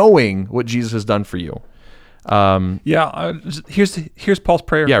to knowing what Jesus has done for you. Here's Paul's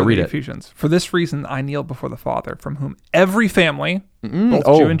prayer for read the it. Ephesians. For this reason, I kneel before the Father, from whom every family, both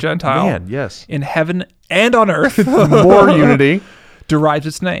Jew and Gentile, in heaven and on earth, more unity, derives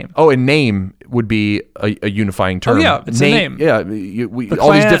its name. Oh, and name would be a unifying term. Oh, yeah, it's a name. Yeah,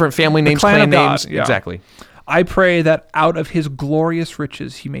 all these different family names, clan names. Yeah. Exactly. I pray that out of his glorious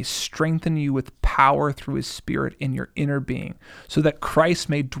riches he may strengthen you with power through his Spirit in your inner being, so that Christ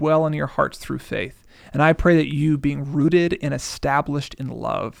may dwell in your hearts through faith. And I pray that you, being rooted and established in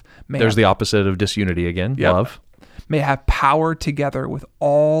love, There's the opposite of disunity again, love. May have power together with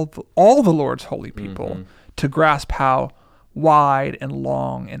all the Lord's holy people to grasp how wide and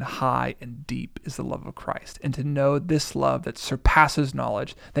long and high and deep is the love of Christ, and to know this love that surpasses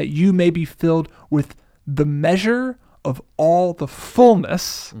knowledge, that you may be filled with the measure of all the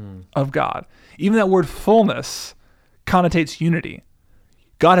fullness of God. Even that word fullness connotates unity.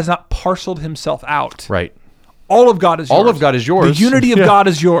 God has not parceled himself out. Right. All of God is yours. All of God is yours. The unity of God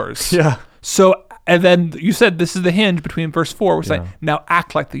is yours. Yeah. So, and then you said this is the hinge between verse 4. We're saying, now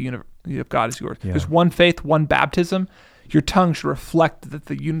act like the unity of God is yours. Yeah. There's one faith, one baptism. Your tongue should reflect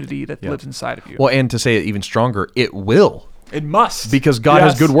the unity that lives inside of you. Well, and to say it even stronger, it will. It must. Because God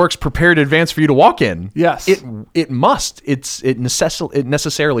has good works prepared in advance for you to walk in. Yes. It must. It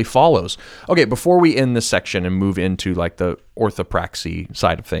necessarily follows. Okay, before we end this section and move into like the orthopraxy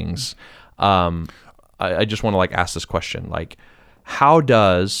side of things, I just want to like ask this question. Like, how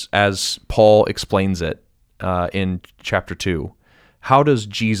does, as Paul explains it in chapter 2, how does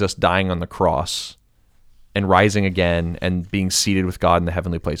Jesus dying on the cross and rising again and being seated with God in the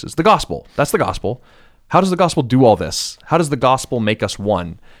heavenly places, the gospel, that's the gospel. How does the gospel do all this? How does the gospel make us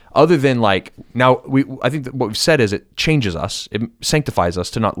one? Other than like, now I think that what we've said is it changes us. It sanctifies us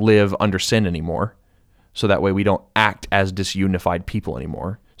to not live under sin anymore. So that way we don't act as disunified people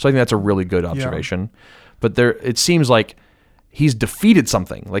anymore. So I think that's a really good observation. Yeah. But it seems like he's defeated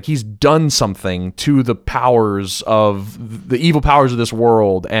something. Like he's done something to the powers of the evil powers of this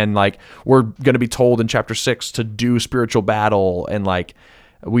world. And like, we're going to be told in chapter 6 to do spiritual battle. And like,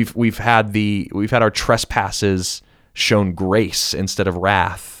 we've had our trespasses shown grace instead of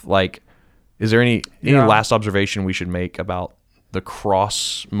wrath. Like, is there any last observation we should make about the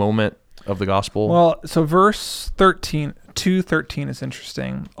cross moment of the gospel? Well, so verse 2:13 is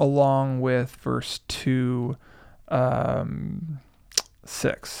interesting, along with verse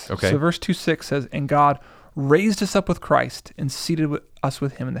 2:6. Okay. So verse 2:6 says, "And God raised us up with Christ and seated us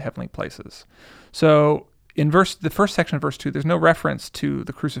with him in the heavenly places." So in the first section of verse 2, there's no reference to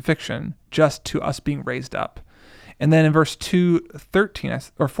the crucifixion, just to us being raised up. And then in verse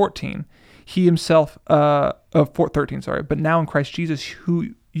 2:13 or 14, he himself, 4:13, sorry, "But now in Christ Jesus,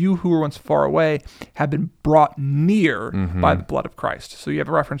 who were once far away have been brought near by the blood of Christ." So you have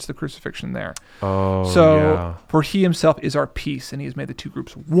a reference to the crucifixion there. For he himself is our peace, and he has made the two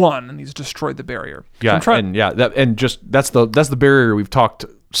groups one, and he's destroyed the barrier. Yeah, that's the barrier we've talked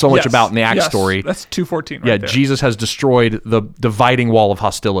so much about in the Acts story. That's 2:14 there. Jesus has destroyed the dividing wall of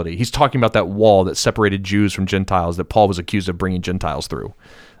hostility. He's talking about that wall that separated Jews from Gentiles that Paul was accused of bringing Gentiles through.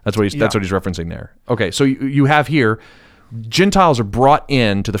 That's what he's referencing there. Okay, so you have here, Gentiles are brought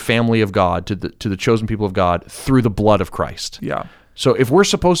into the family of God, to the chosen people of God, through the blood of Christ. Yeah. So if we're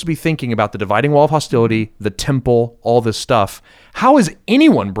supposed to be thinking about the dividing wall of hostility, the temple, all this stuff, how is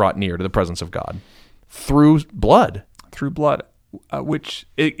anyone brought near to the presence of God? Through blood. Through blood. Which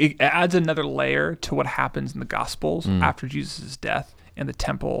it adds another layer to what happens in the Gospels after Jesus' death and the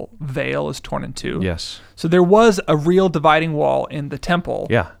temple veil is torn in two. Yes. So there was a real dividing wall in the temple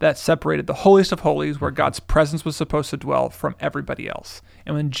that separated the holiest of holies, where God's presence was supposed to dwell, from everybody else.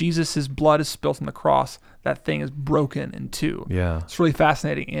 And when Jesus' blood is spilt on the cross, that thing is broken in two. Yeah. It's really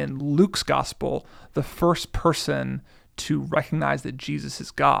fascinating. In Luke's Gospel, the first person to recognize that Jesus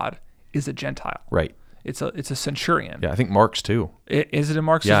is God is a Gentile. Right. It's a centurion. Yeah, I think Mark's too. Is it in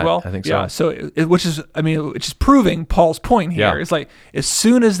Mark's Yeah, as well? I think so. Yeah. So, which is proving Paul's point here. Yeah. It's like as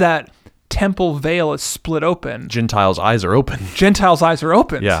soon as that temple veil is split open, Gentiles' eyes are open. Gentiles' eyes are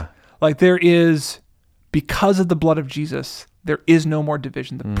opened. Yeah. Like there is, because of the blood of Jesus, there is no more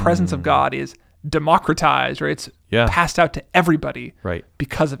division. The presence of God is democratized, right? It's passed out to everybody, right,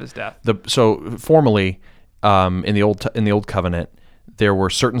 because of his death. So formally, in the old covenant, there were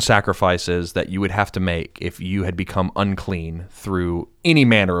certain sacrifices that you would have to make if you had become unclean through any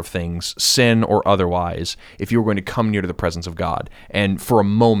manner of things, sin or otherwise, if you were going to come near to the presence of God and for a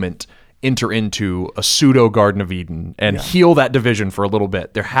moment enter into a pseudo Garden of Eden and heal that division for a little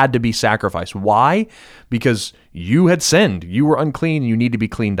bit. There had to be sacrifice. Why? Because you had sinned. You were unclean. You need to be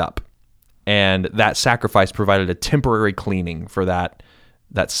cleaned up. And that sacrifice provided a temporary cleaning for that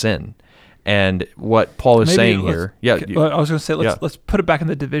sin. And what Paul is saying here, I was going to say, let's put it back in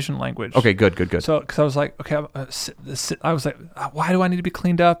the division language. Okay, good. So, because I was like, okay, I was like, why do I need to be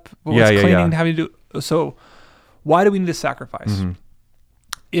cleaned up? What's cleaning having to do? So, why do we need a sacrifice? Mm-hmm.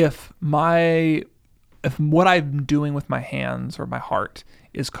 If what I'm doing with my hands or my heart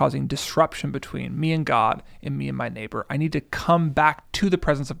is causing disruption between me and God and me and my neighbor, I need to come back to the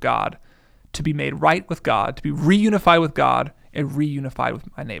presence of God to be made right with God, to be reunified with God and reunified with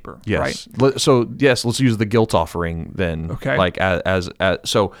my neighbor. Yes. Right? So yes, let's use the guilt offering then. Okay. Like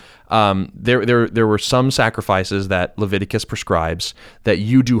there were some sacrifices that Leviticus prescribes that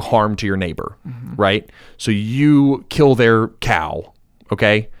you do harm to your neighbor, right? So you kill their cow,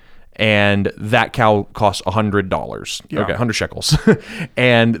 okay? And that cow costs $100. Yeah. Okay, 100 shekels.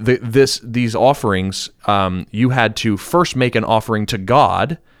 And these offerings, you had to first make an offering to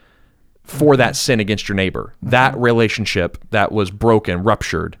God for that sin against your neighbor. That relationship that was broken,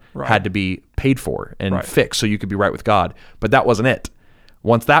 ruptured, had to be paid for and fixed so you could be right with God. But that wasn't it.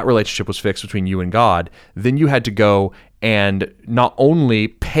 Once that relationship was fixed between you and God, then you had to go and not only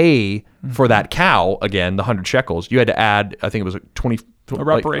pay for that cow, again, the 100 shekels, you had to add, I think it was a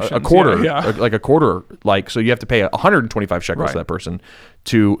reparations, a quarter, yeah. a quarter, so you have to pay 125 shekels to that person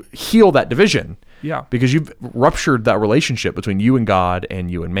to heal that division. Yeah. Because you've ruptured that relationship between you and God and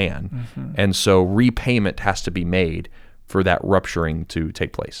you and man. And so repayment has to be made for that rupturing to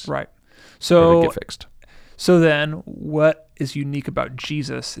take place. Right. Or So to get fixed. So then what is unique about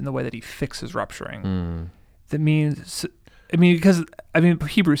Jesus in the way that he fixes rupturing? That means, because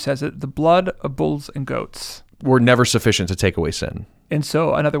Hebrews says it, the blood of bulls and goats were never sufficient to take away sin. And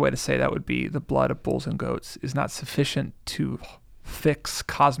so another way to say that would be the blood of bulls and goats is not sufficient to fix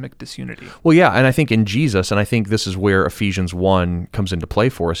cosmic disunity. Well, yeah, and I think in Jesus, and I think this is where Ephesians 1 comes into play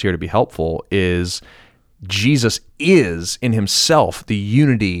for us here to be helpful, is Jesus is in himself the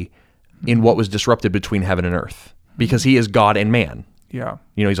unity in what was disrupted between heaven and earth, because he is God and man. Yeah.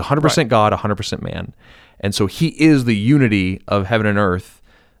 He's 100% God, 100% man. And so he is the unity of heaven and earth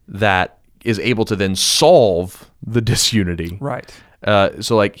that is able to then solve the disunity. Right.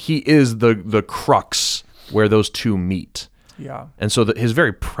 So like he is the crux where those two meet. Yeah. And so his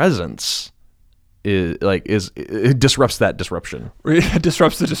very presence it disrupts that disruption. It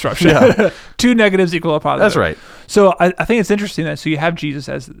disrupts the disruption. Yeah. Two negatives equal a positive. That's right. So I think it's interesting that so you have Jesus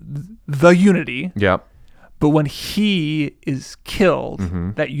as the unity. Yeah. But when he is killed,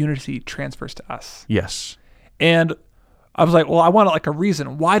 that unity transfers to us. Yes. And I was like, well, I want like a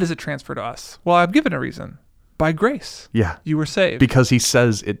reason. Why does it transfer to us? Well, I've given a reason. By grace. Yeah. You were saved. Because he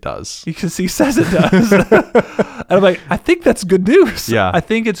says it does. Because he says it does. And I'm like, I think that's good news. Yeah. I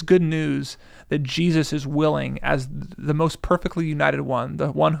think it's good news that Jesus is willing, as the most perfectly united one,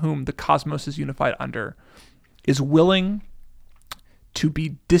 the one whom the cosmos is unified under, is willing to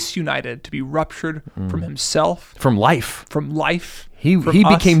be disunited, to be ruptured from himself. From life. He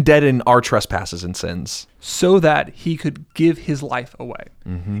became dead in our trespasses and sins. So that he could give his life away.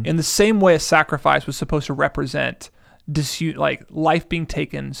 In the same way a sacrifice was supposed to represent like life being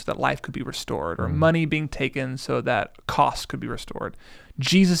taken so that life could be restored, or money being taken so that cost could be restored.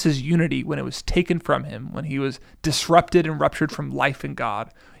 Jesus' unity, when it was taken from him, when he was disrupted and ruptured from life in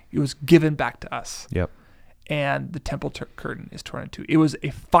God, it was given back to us. Yep. And the temple curtain is torn in two. It was a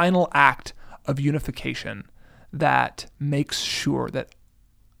final act of unification that makes sure that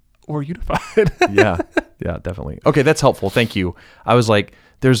we're unified. Yeah, definitely. Okay, that's helpful. Thank you. I was like,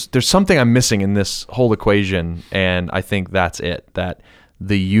 there's something I'm missing in this whole equation, and I think that's it. That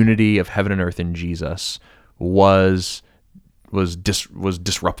the unity of heaven and earth in Jesus was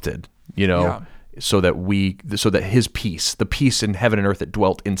disrupted. So that his peace, the peace in heaven and earth that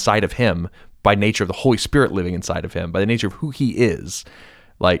dwelt inside of him by nature of the Holy Spirit living inside of him, by the nature of who he is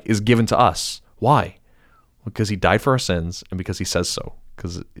given to us. Why? Because he died for our sins and because he says so,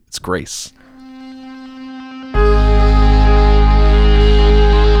 because it's grace.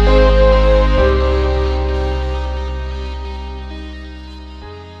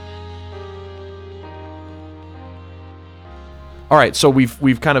 All right, so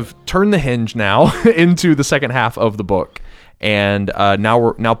we've kind of turned the hinge now into the second half of the book, and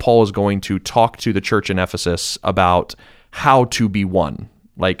now Paul is going to talk to the church in Ephesus about how to be one.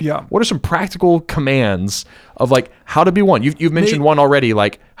 Like, what are some practical commands of like how to be one? You've mentioned one already,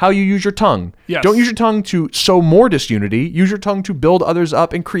 like how you use your tongue. Yes. Don't use your tongue to sow more disunity. Use your tongue to build others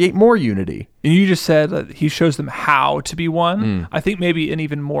up and create more unity. And you just said that he shows them how to be one. I think maybe an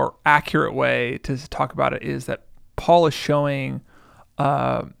even more accurate way to talk about it is that Paul is showing,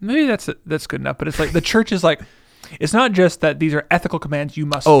 maybe that's good enough, but it's like the church is like, it's not just that these are ethical commands you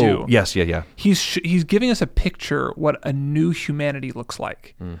must do. Yes, yeah. He's giving us a picture what a new humanity looks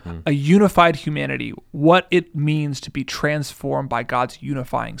like, a unified humanity, what it means to be transformed by God's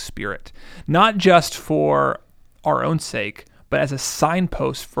unifying spirit, not just for our own sake, but as a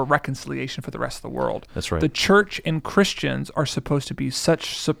signpost for reconciliation for the rest of the world. That's right. The church and Christians are supposed to be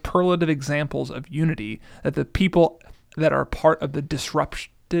such superlative examples of unity that the people that are part of the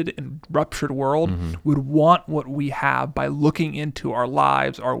disrupted and ruptured world would want what we have by looking into our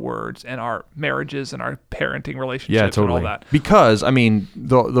lives, our words, and our marriages and our parenting relationships and all that. Because, I mean,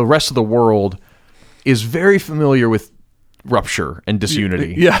 the rest of the world is very familiar with rupture and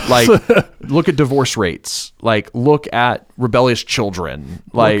disunity. Yeah. Like, look at divorce rates. Like, look at rebellious children.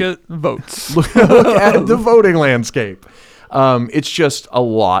 Like, look at votes. Look at the voting landscape. It's just a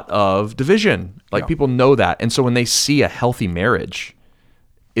lot of division. Like, people know that. And so when they see a healthy marriage,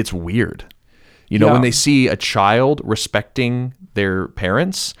 it's weird. You know, when they see a child respecting their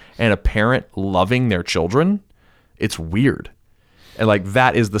parents and a parent loving their children, it's weird. And like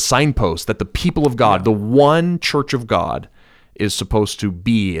that is the signpost that the people of God, the one church of God, is supposed to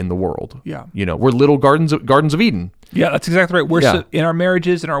be in the world. Yeah. You know, we're little gardens of Eden. Yeah, that's exactly right. We're in our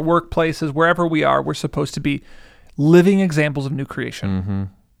marriages, in our workplaces, wherever we are, we're supposed to be living examples of new creation.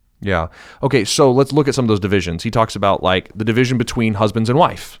 Yeah. Okay, so let's look at some of those divisions. He talks about like the division between husbands and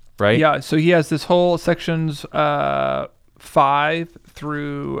wife, right? Yeah, so he has this whole sections 5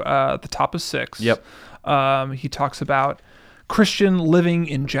 through the top of 6. Yep. He talks about Christian living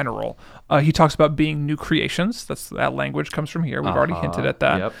in general. He talks about being new creations. That language comes from here. We've already hinted at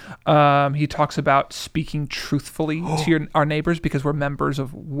that. Yep. He talks about speaking truthfully to our neighbors because we're members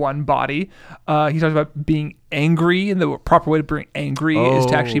of one body. He talks about being angry, and the proper way to bring angry is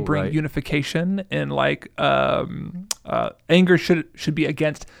to actually bring unification. And like anger should be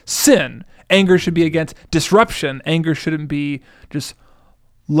against sin. Anger should be against disruption. Anger shouldn't be just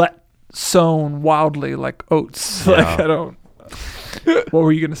sown wildly like oats. Yeah. Like I don't. What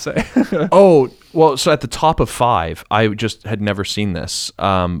were you going to say? So at the top of 5, I just had never seen this,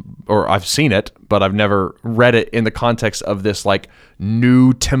 or I've seen it, but I've never read it in the context of this like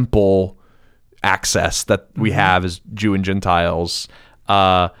new temple access that we have as Jew and Gentiles.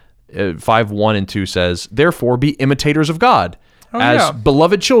 5:1 and 2 says, "Therefore be imitators of God as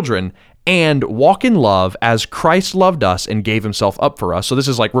beloved children, and walk in love as Christ loved us and gave himself up for us." So this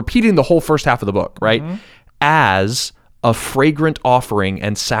is like repeating the whole first half of the book, right? As a fragrant offering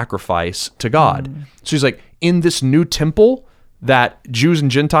and sacrifice to God. So he's like, in this new temple that Jews and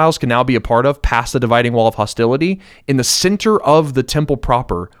Gentiles can now be a part of, past the dividing wall of hostility, in the center of the temple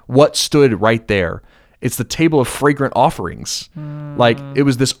proper, what stood right there? It's the table of fragrant offerings. Like, it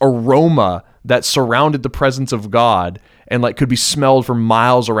was this aroma that surrounded the presence of God and like could be smelled for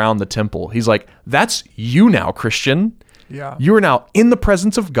miles around the temple. He's like, that's you now, Christian. Yeah. You are now in the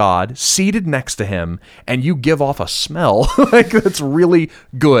presence of God, seated next to him, and you give off a smell like that's really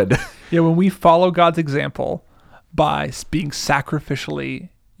good. Yeah, when we follow God's example by being sacrificially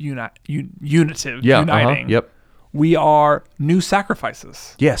uniting, we are new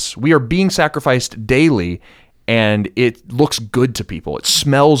sacrifices. Yes, we are being sacrificed daily, and it looks good to people. It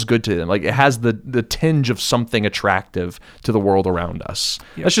smells good to them. Like it has the tinge of something attractive to the world around us.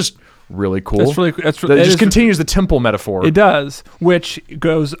 Yep. That's just really cool. That just continues the temple metaphor. It does, which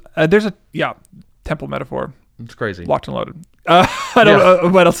goes, there's a temple metaphor. It's crazy. Locked and loaded. I don't know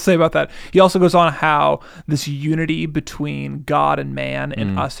what else to say about that. He also goes on how this unity between God and man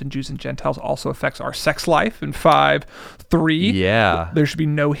and us and Jews and Gentiles also affects our sex life in 5:3. Yeah. There should be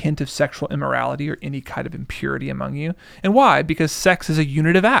no hint of sexual immorality or any kind of impurity among you. And why? Because sex is a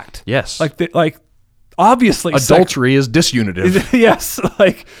unitive act. Yes. Like obviously adultery is disunitive. Yes.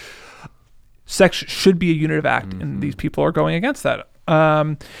 Like sex should be a unitive act, and these people are going against that.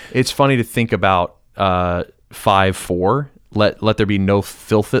 It's funny to think about 5:4. Let there be no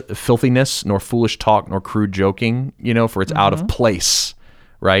filthiness, nor foolish talk, nor crude joking. For it's out of place,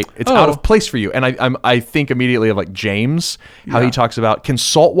 right? It's out of place for you. And I think immediately of like James, how he talks about, can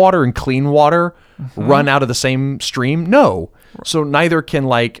salt water and clean water run out of the same stream? No. So neither can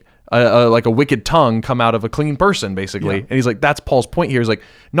like like a wicked tongue come out of a clean person, basically. Yeah. And he's like, that's Paul's point here. Is like,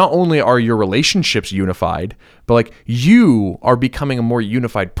 not only are your relationships unified, but like you are becoming a more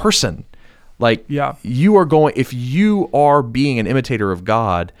unified person. Like you are going, if you are being an imitator of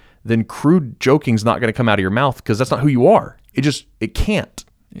God, then crude joking's not going to come out of your mouth because that's not who you are. It can't.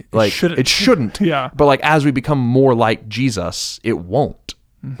 Like it shouldn't. Yeah. But like as we become more like Jesus, it won't.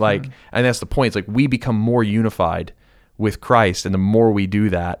 Like, and that's the point. It's like we become more unified with Christ, and the more we do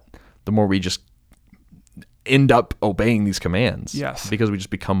that, the more we just end up obeying these commands. Yes. Because we just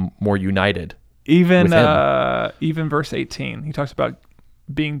become more united. Even with him. Even verse 18, he talks about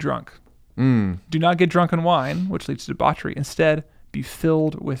being drunk. Do not get drunk on wine, which leads to debauchery. Instead, be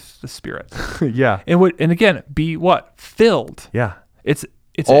filled with the Spirit. Yeah. And again, be what? Filled. Yeah. It's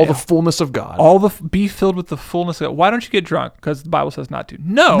all the fullness of God. Be filled with the fullness of God. Why don't you get drunk? Because the Bible says not to.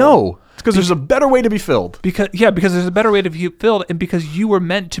 No. It's because there's a better way to be filled. Because there's a better way to be filled, and because you were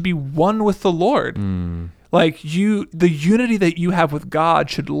meant to be one with the Lord. Like the unity that you have with God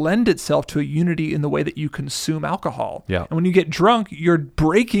should lend itself to a unity in the way that you consume alcohol. Yeah. And when you get drunk, you're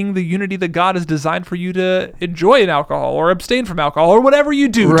breaking the unity that God has designed for you to enjoy in alcohol or abstain from alcohol or whatever you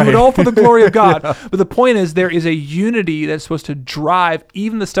do. Right. Do it all for the glory of God. Yeah. But the point is there is a unity that's supposed to drive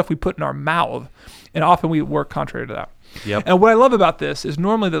even the stuff we put in our mouth. And often we work contrary to that. Yep. And what I love about this is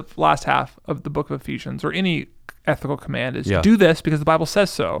normally the last half of the book of Ephesians or any ethical command is do this because the Bible says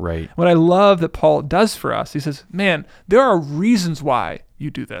so. Right. What I love that Paul does for us, he says, man, there are reasons why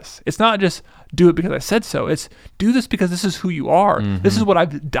you do this. It's not just do it because I said so. It's do this because this is who you are. This is what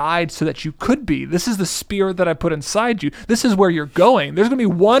I've died so that you could be. This is the spirit that I put inside you. This is where you're going. There's going to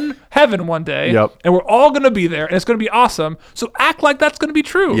be one heaven one day, and we're all going to be there, and it's going to be awesome. So act like that's going to be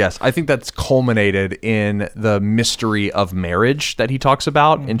true. Yes, I think that's culminated in the mystery of marriage that he talks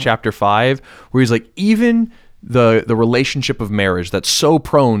about in chapter 5, where he's like, even the relationship of marriage that's so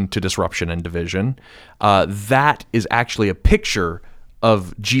prone to disruption and division, that is actually a picture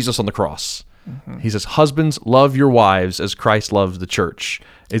of Jesus on the cross. He says, husbands, love your wives as Christ loves the church.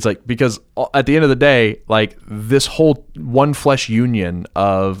 It's like, because at the end of the day, like this whole one flesh union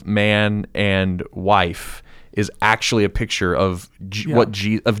of man and wife is actually a picture of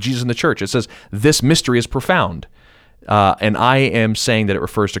of Jesus in the church. It says, this mystery is profound. And I am saying that it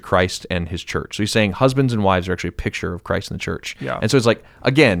refers to Christ and his church. So he's saying husbands and wives are actually a picture of Christ and the church. Yeah. And so it's like,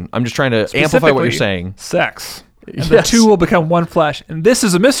 again, I'm just trying to amplify what you're saying. Sex. And the two will become one flesh. And this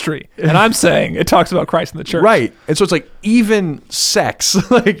is a mystery. And I'm saying it talks about Christ and the church. Right. And so it's like even sex,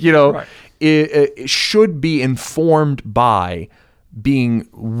 like, it should be informed by being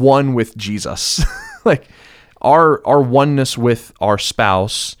one with Jesus. Like our oneness with our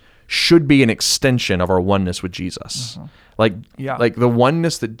spouse should be an extension of our oneness with Jesus. Like the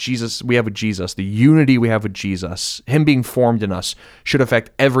oneness that we have with Jesus, the unity we have with Jesus, him being formed in us should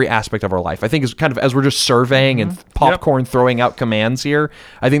affect every aspect of our life. I think is kind of, as we're just surveying and popcorn throwing out commands here,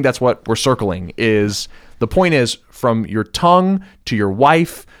 I think that's what we're circling is the point is from your tongue to your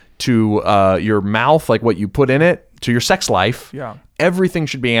wife to your mouth, like what you put in it, to your sex life. Yeah. Everything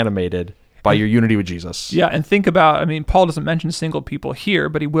should be animated by your unity with Jesus. Yeah, and think about, Paul doesn't mention single people here,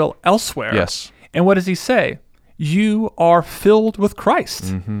 but he will elsewhere. Yes. And what does he say? You are filled with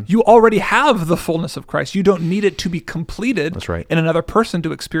Christ. You already have the fullness of Christ. You don't need it to be completed in another person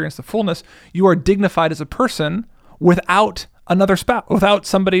to experience the fullness. You are dignified as a person without another spouse, without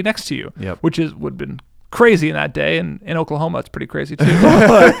somebody next to you, which would have been crazy in that day. And in Oklahoma, it's pretty crazy too.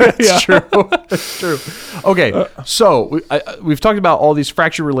 It's true. It's true. Okay, so we've talked about all these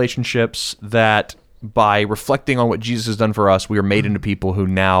fractured relationships that by reflecting on what Jesus has done for us, we are made into people who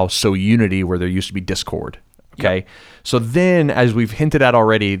now sow unity where there used to be discord. Okay, so then, as we've hinted at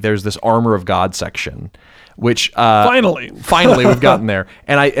already, there's this armor of God section, which finally we've gotten there.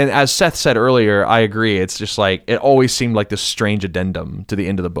 And as Seth said earlier, I agree. It's just like it always seemed like this strange addendum to the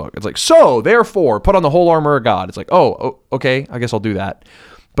end of the book. It's like, so therefore, put on the whole armor of God. It's like, oh, okay, I guess I'll do that.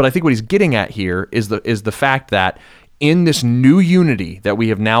 But I think what he's getting at here is the fact that in this new unity that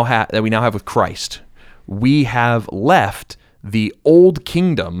we now have with Christ, we have left the old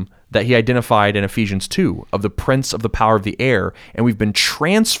kingdom that he identified in Ephesians 2 of the prince of the power of the air, and we've been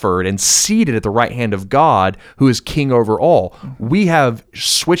transferred and seated at the right hand of God, who is king over all. We have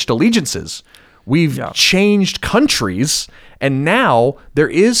switched allegiances. We've changed countries, and now there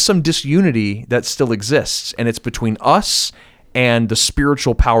is some disunity that still exists, and it's between us and the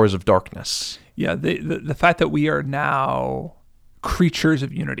spiritual powers of darkness. Yeah, the fact that we are now creatures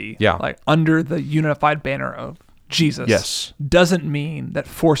of unity, Yeah. like under the unified banner of Jesus, Yes. doesn't mean that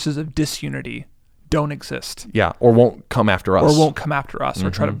forces of disunity don't exist. Yeah, or won't come after us. Or won't come after us or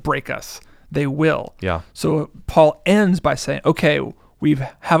try to break us. They will. Yeah. So Paul ends by saying, okay, we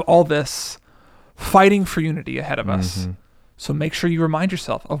have all this fighting for unity ahead of us. So make sure you remind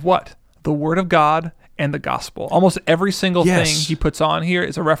yourself of what? The Word of God and the gospel. Almost every single thing he puts on here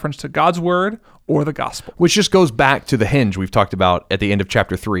is a reference to God's word or the gospel. Which just goes back to the hinge we've talked about at the end of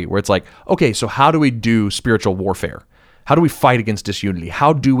chapter 3, where it's like, okay, so how do we do spiritual warfare? How do we fight against disunity?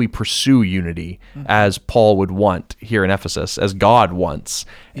 How do we pursue unity as Paul would want here in Ephesus, as God wants?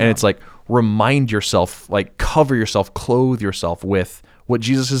 And it's like, remind yourself, like cover yourself, clothe yourself with what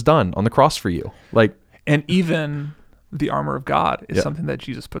Jesus has done on the cross for you. Like, and even the armor of God is something that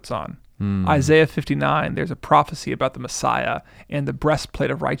Jesus puts on. Isaiah 59, there's a prophecy about the Messiah, and the breastplate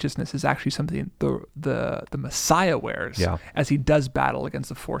of righteousness is actually something the Messiah wears as he does battle against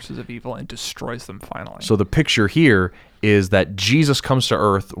the forces of evil and destroys them finally. So the picture here is that Jesus comes to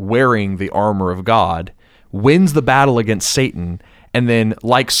earth wearing the armor of God, wins the battle against Satan, and then,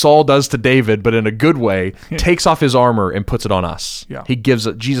 like Saul does to David, but in a good way, takes off his armor and puts it on us. Yeah.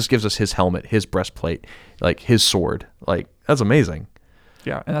 Jesus gives us his helmet, his breastplate, like his sword. Like, that's amazing.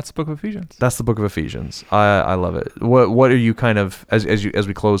 Yeah, and that's the book of Ephesians. That's the book of Ephesians. I love it. What are you kind of, as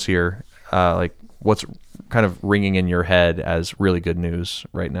we close here, like what's kind of ringing in your head as really good news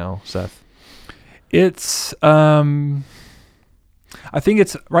right now, Seth? It's I think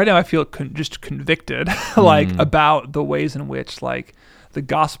it's right now I feel just convicted like about the ways in which like the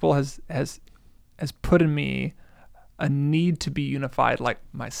gospel has put in me a need to be unified like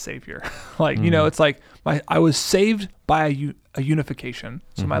my Savior. Like, you know, it's like I was saved by a unification,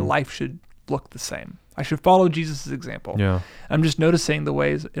 so my life should look the same. I should follow Jesus' example. Yeah. I'm just noticing the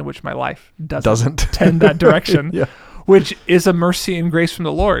ways in which my life doesn't tend that direction, which is a mercy and grace from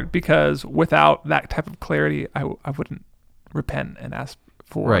the Lord, because without that type of clarity, I wouldn't repent and ask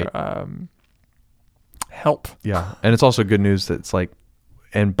for help. Yeah. And it's also good news that it's like,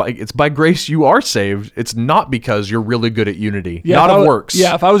 and it's by grace you are saved. It's not because you're really good at unity, not of works.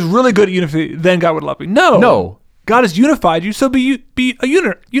 Yeah, if I was really good at unity, then God would love me. No. God has unified you, so be a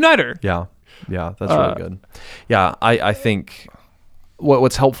uniter. Yeah, that's really good. Yeah, I think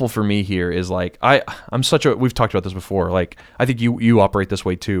what's helpful for me here is like we've talked about this before. Like I think you operate this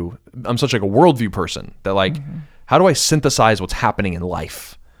way too. I'm such like a worldview person that like, how do I synthesize what's happening in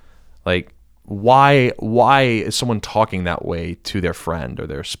life? Like, why is someone talking that way to their friend or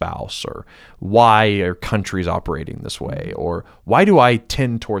their spouse, or why are countries operating this way, or why do I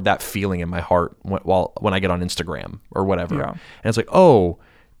tend toward that feeling in my heart when I get on Instagram or whatever? And it's like,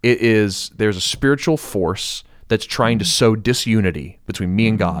 there's a spiritual force that's trying to sow disunity between me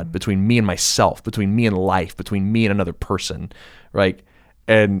and God, between me and myself, between me and life, between me and another person, right?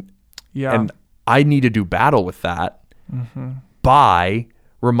 And I need to do battle with that by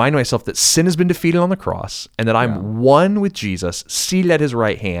remind myself that sin has been defeated on the cross, and that I'm one with Jesus, seated at his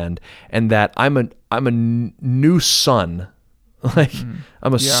right hand, and that I'm a new son. Like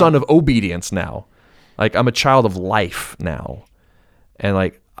I'm a son of obedience now. Like I'm a child of life now. And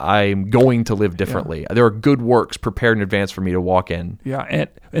like I'm going to live differently. There are good works prepared in advance for me to walk in. Yeah,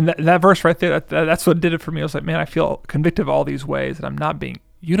 and that verse right there, that's what did it for me. I was like, man, I feel convicted of all these ways that I'm not being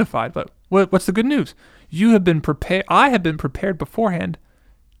unified. But what's the good news? You have been prepared. I have been prepared beforehand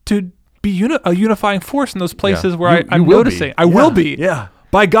to be a unifying force in those places where I'm noticing. I will be. Yeah.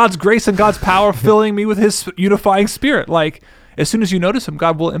 By God's grace and God's power filling me with his unifying spirit. Like, as soon as you notice them,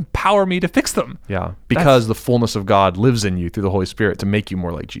 God will empower me to fix them. Yeah. Because the fullness of God lives in you through the Holy Spirit to make you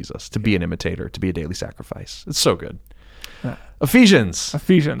more like Jesus, to be an imitator, to be a daily sacrifice. It's so good. Yeah. Ephesians.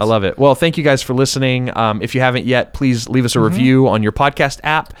 I love it. Well, thank you guys for listening. If you haven't yet, please leave us a review on your podcast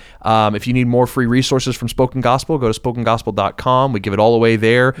app. If you need more free resources from Spoken Gospel, go to spokengospel.com. We give it all away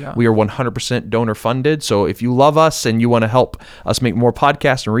there. Yeah. We are 100% donor funded. So if you love us and you want to help us make more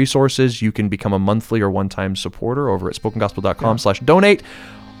podcasts and resources, you can become a monthly or one-time supporter over at spokengospel.com/donate.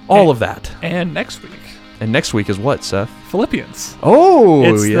 All of that. And next week. And next week is what, Seth? Philippians. Oh,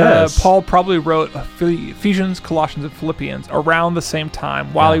 yes. Paul probably wrote Ephesians, Colossians, and Philippians around the same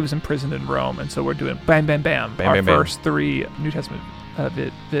time while he was imprisoned in Rome. And so we're doing our first 3 New Testament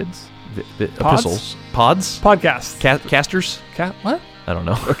vids. Epistles. Pods? Podcasts. Casters? What? I don't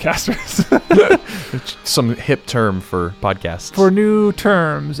know. Casters. Some hip term for podcasts. For new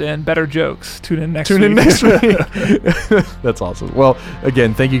terms and better jokes, tune in next week. That's awesome. Well,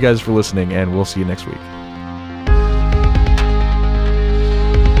 again, thank you guys for listening, and we'll see you next week.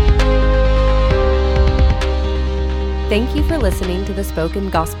 Thank you for listening to the Spoken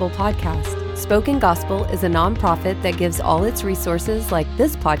Gospel Podcast. Spoken Gospel is a nonprofit that gives all its resources, like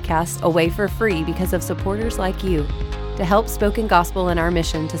this podcast, away for free because of supporters like you. To help Spoken Gospel in our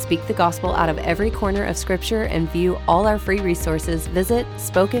mission to speak the gospel out of every corner of Scripture and view all our free resources, visit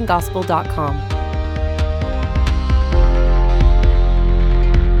spokengospel.com.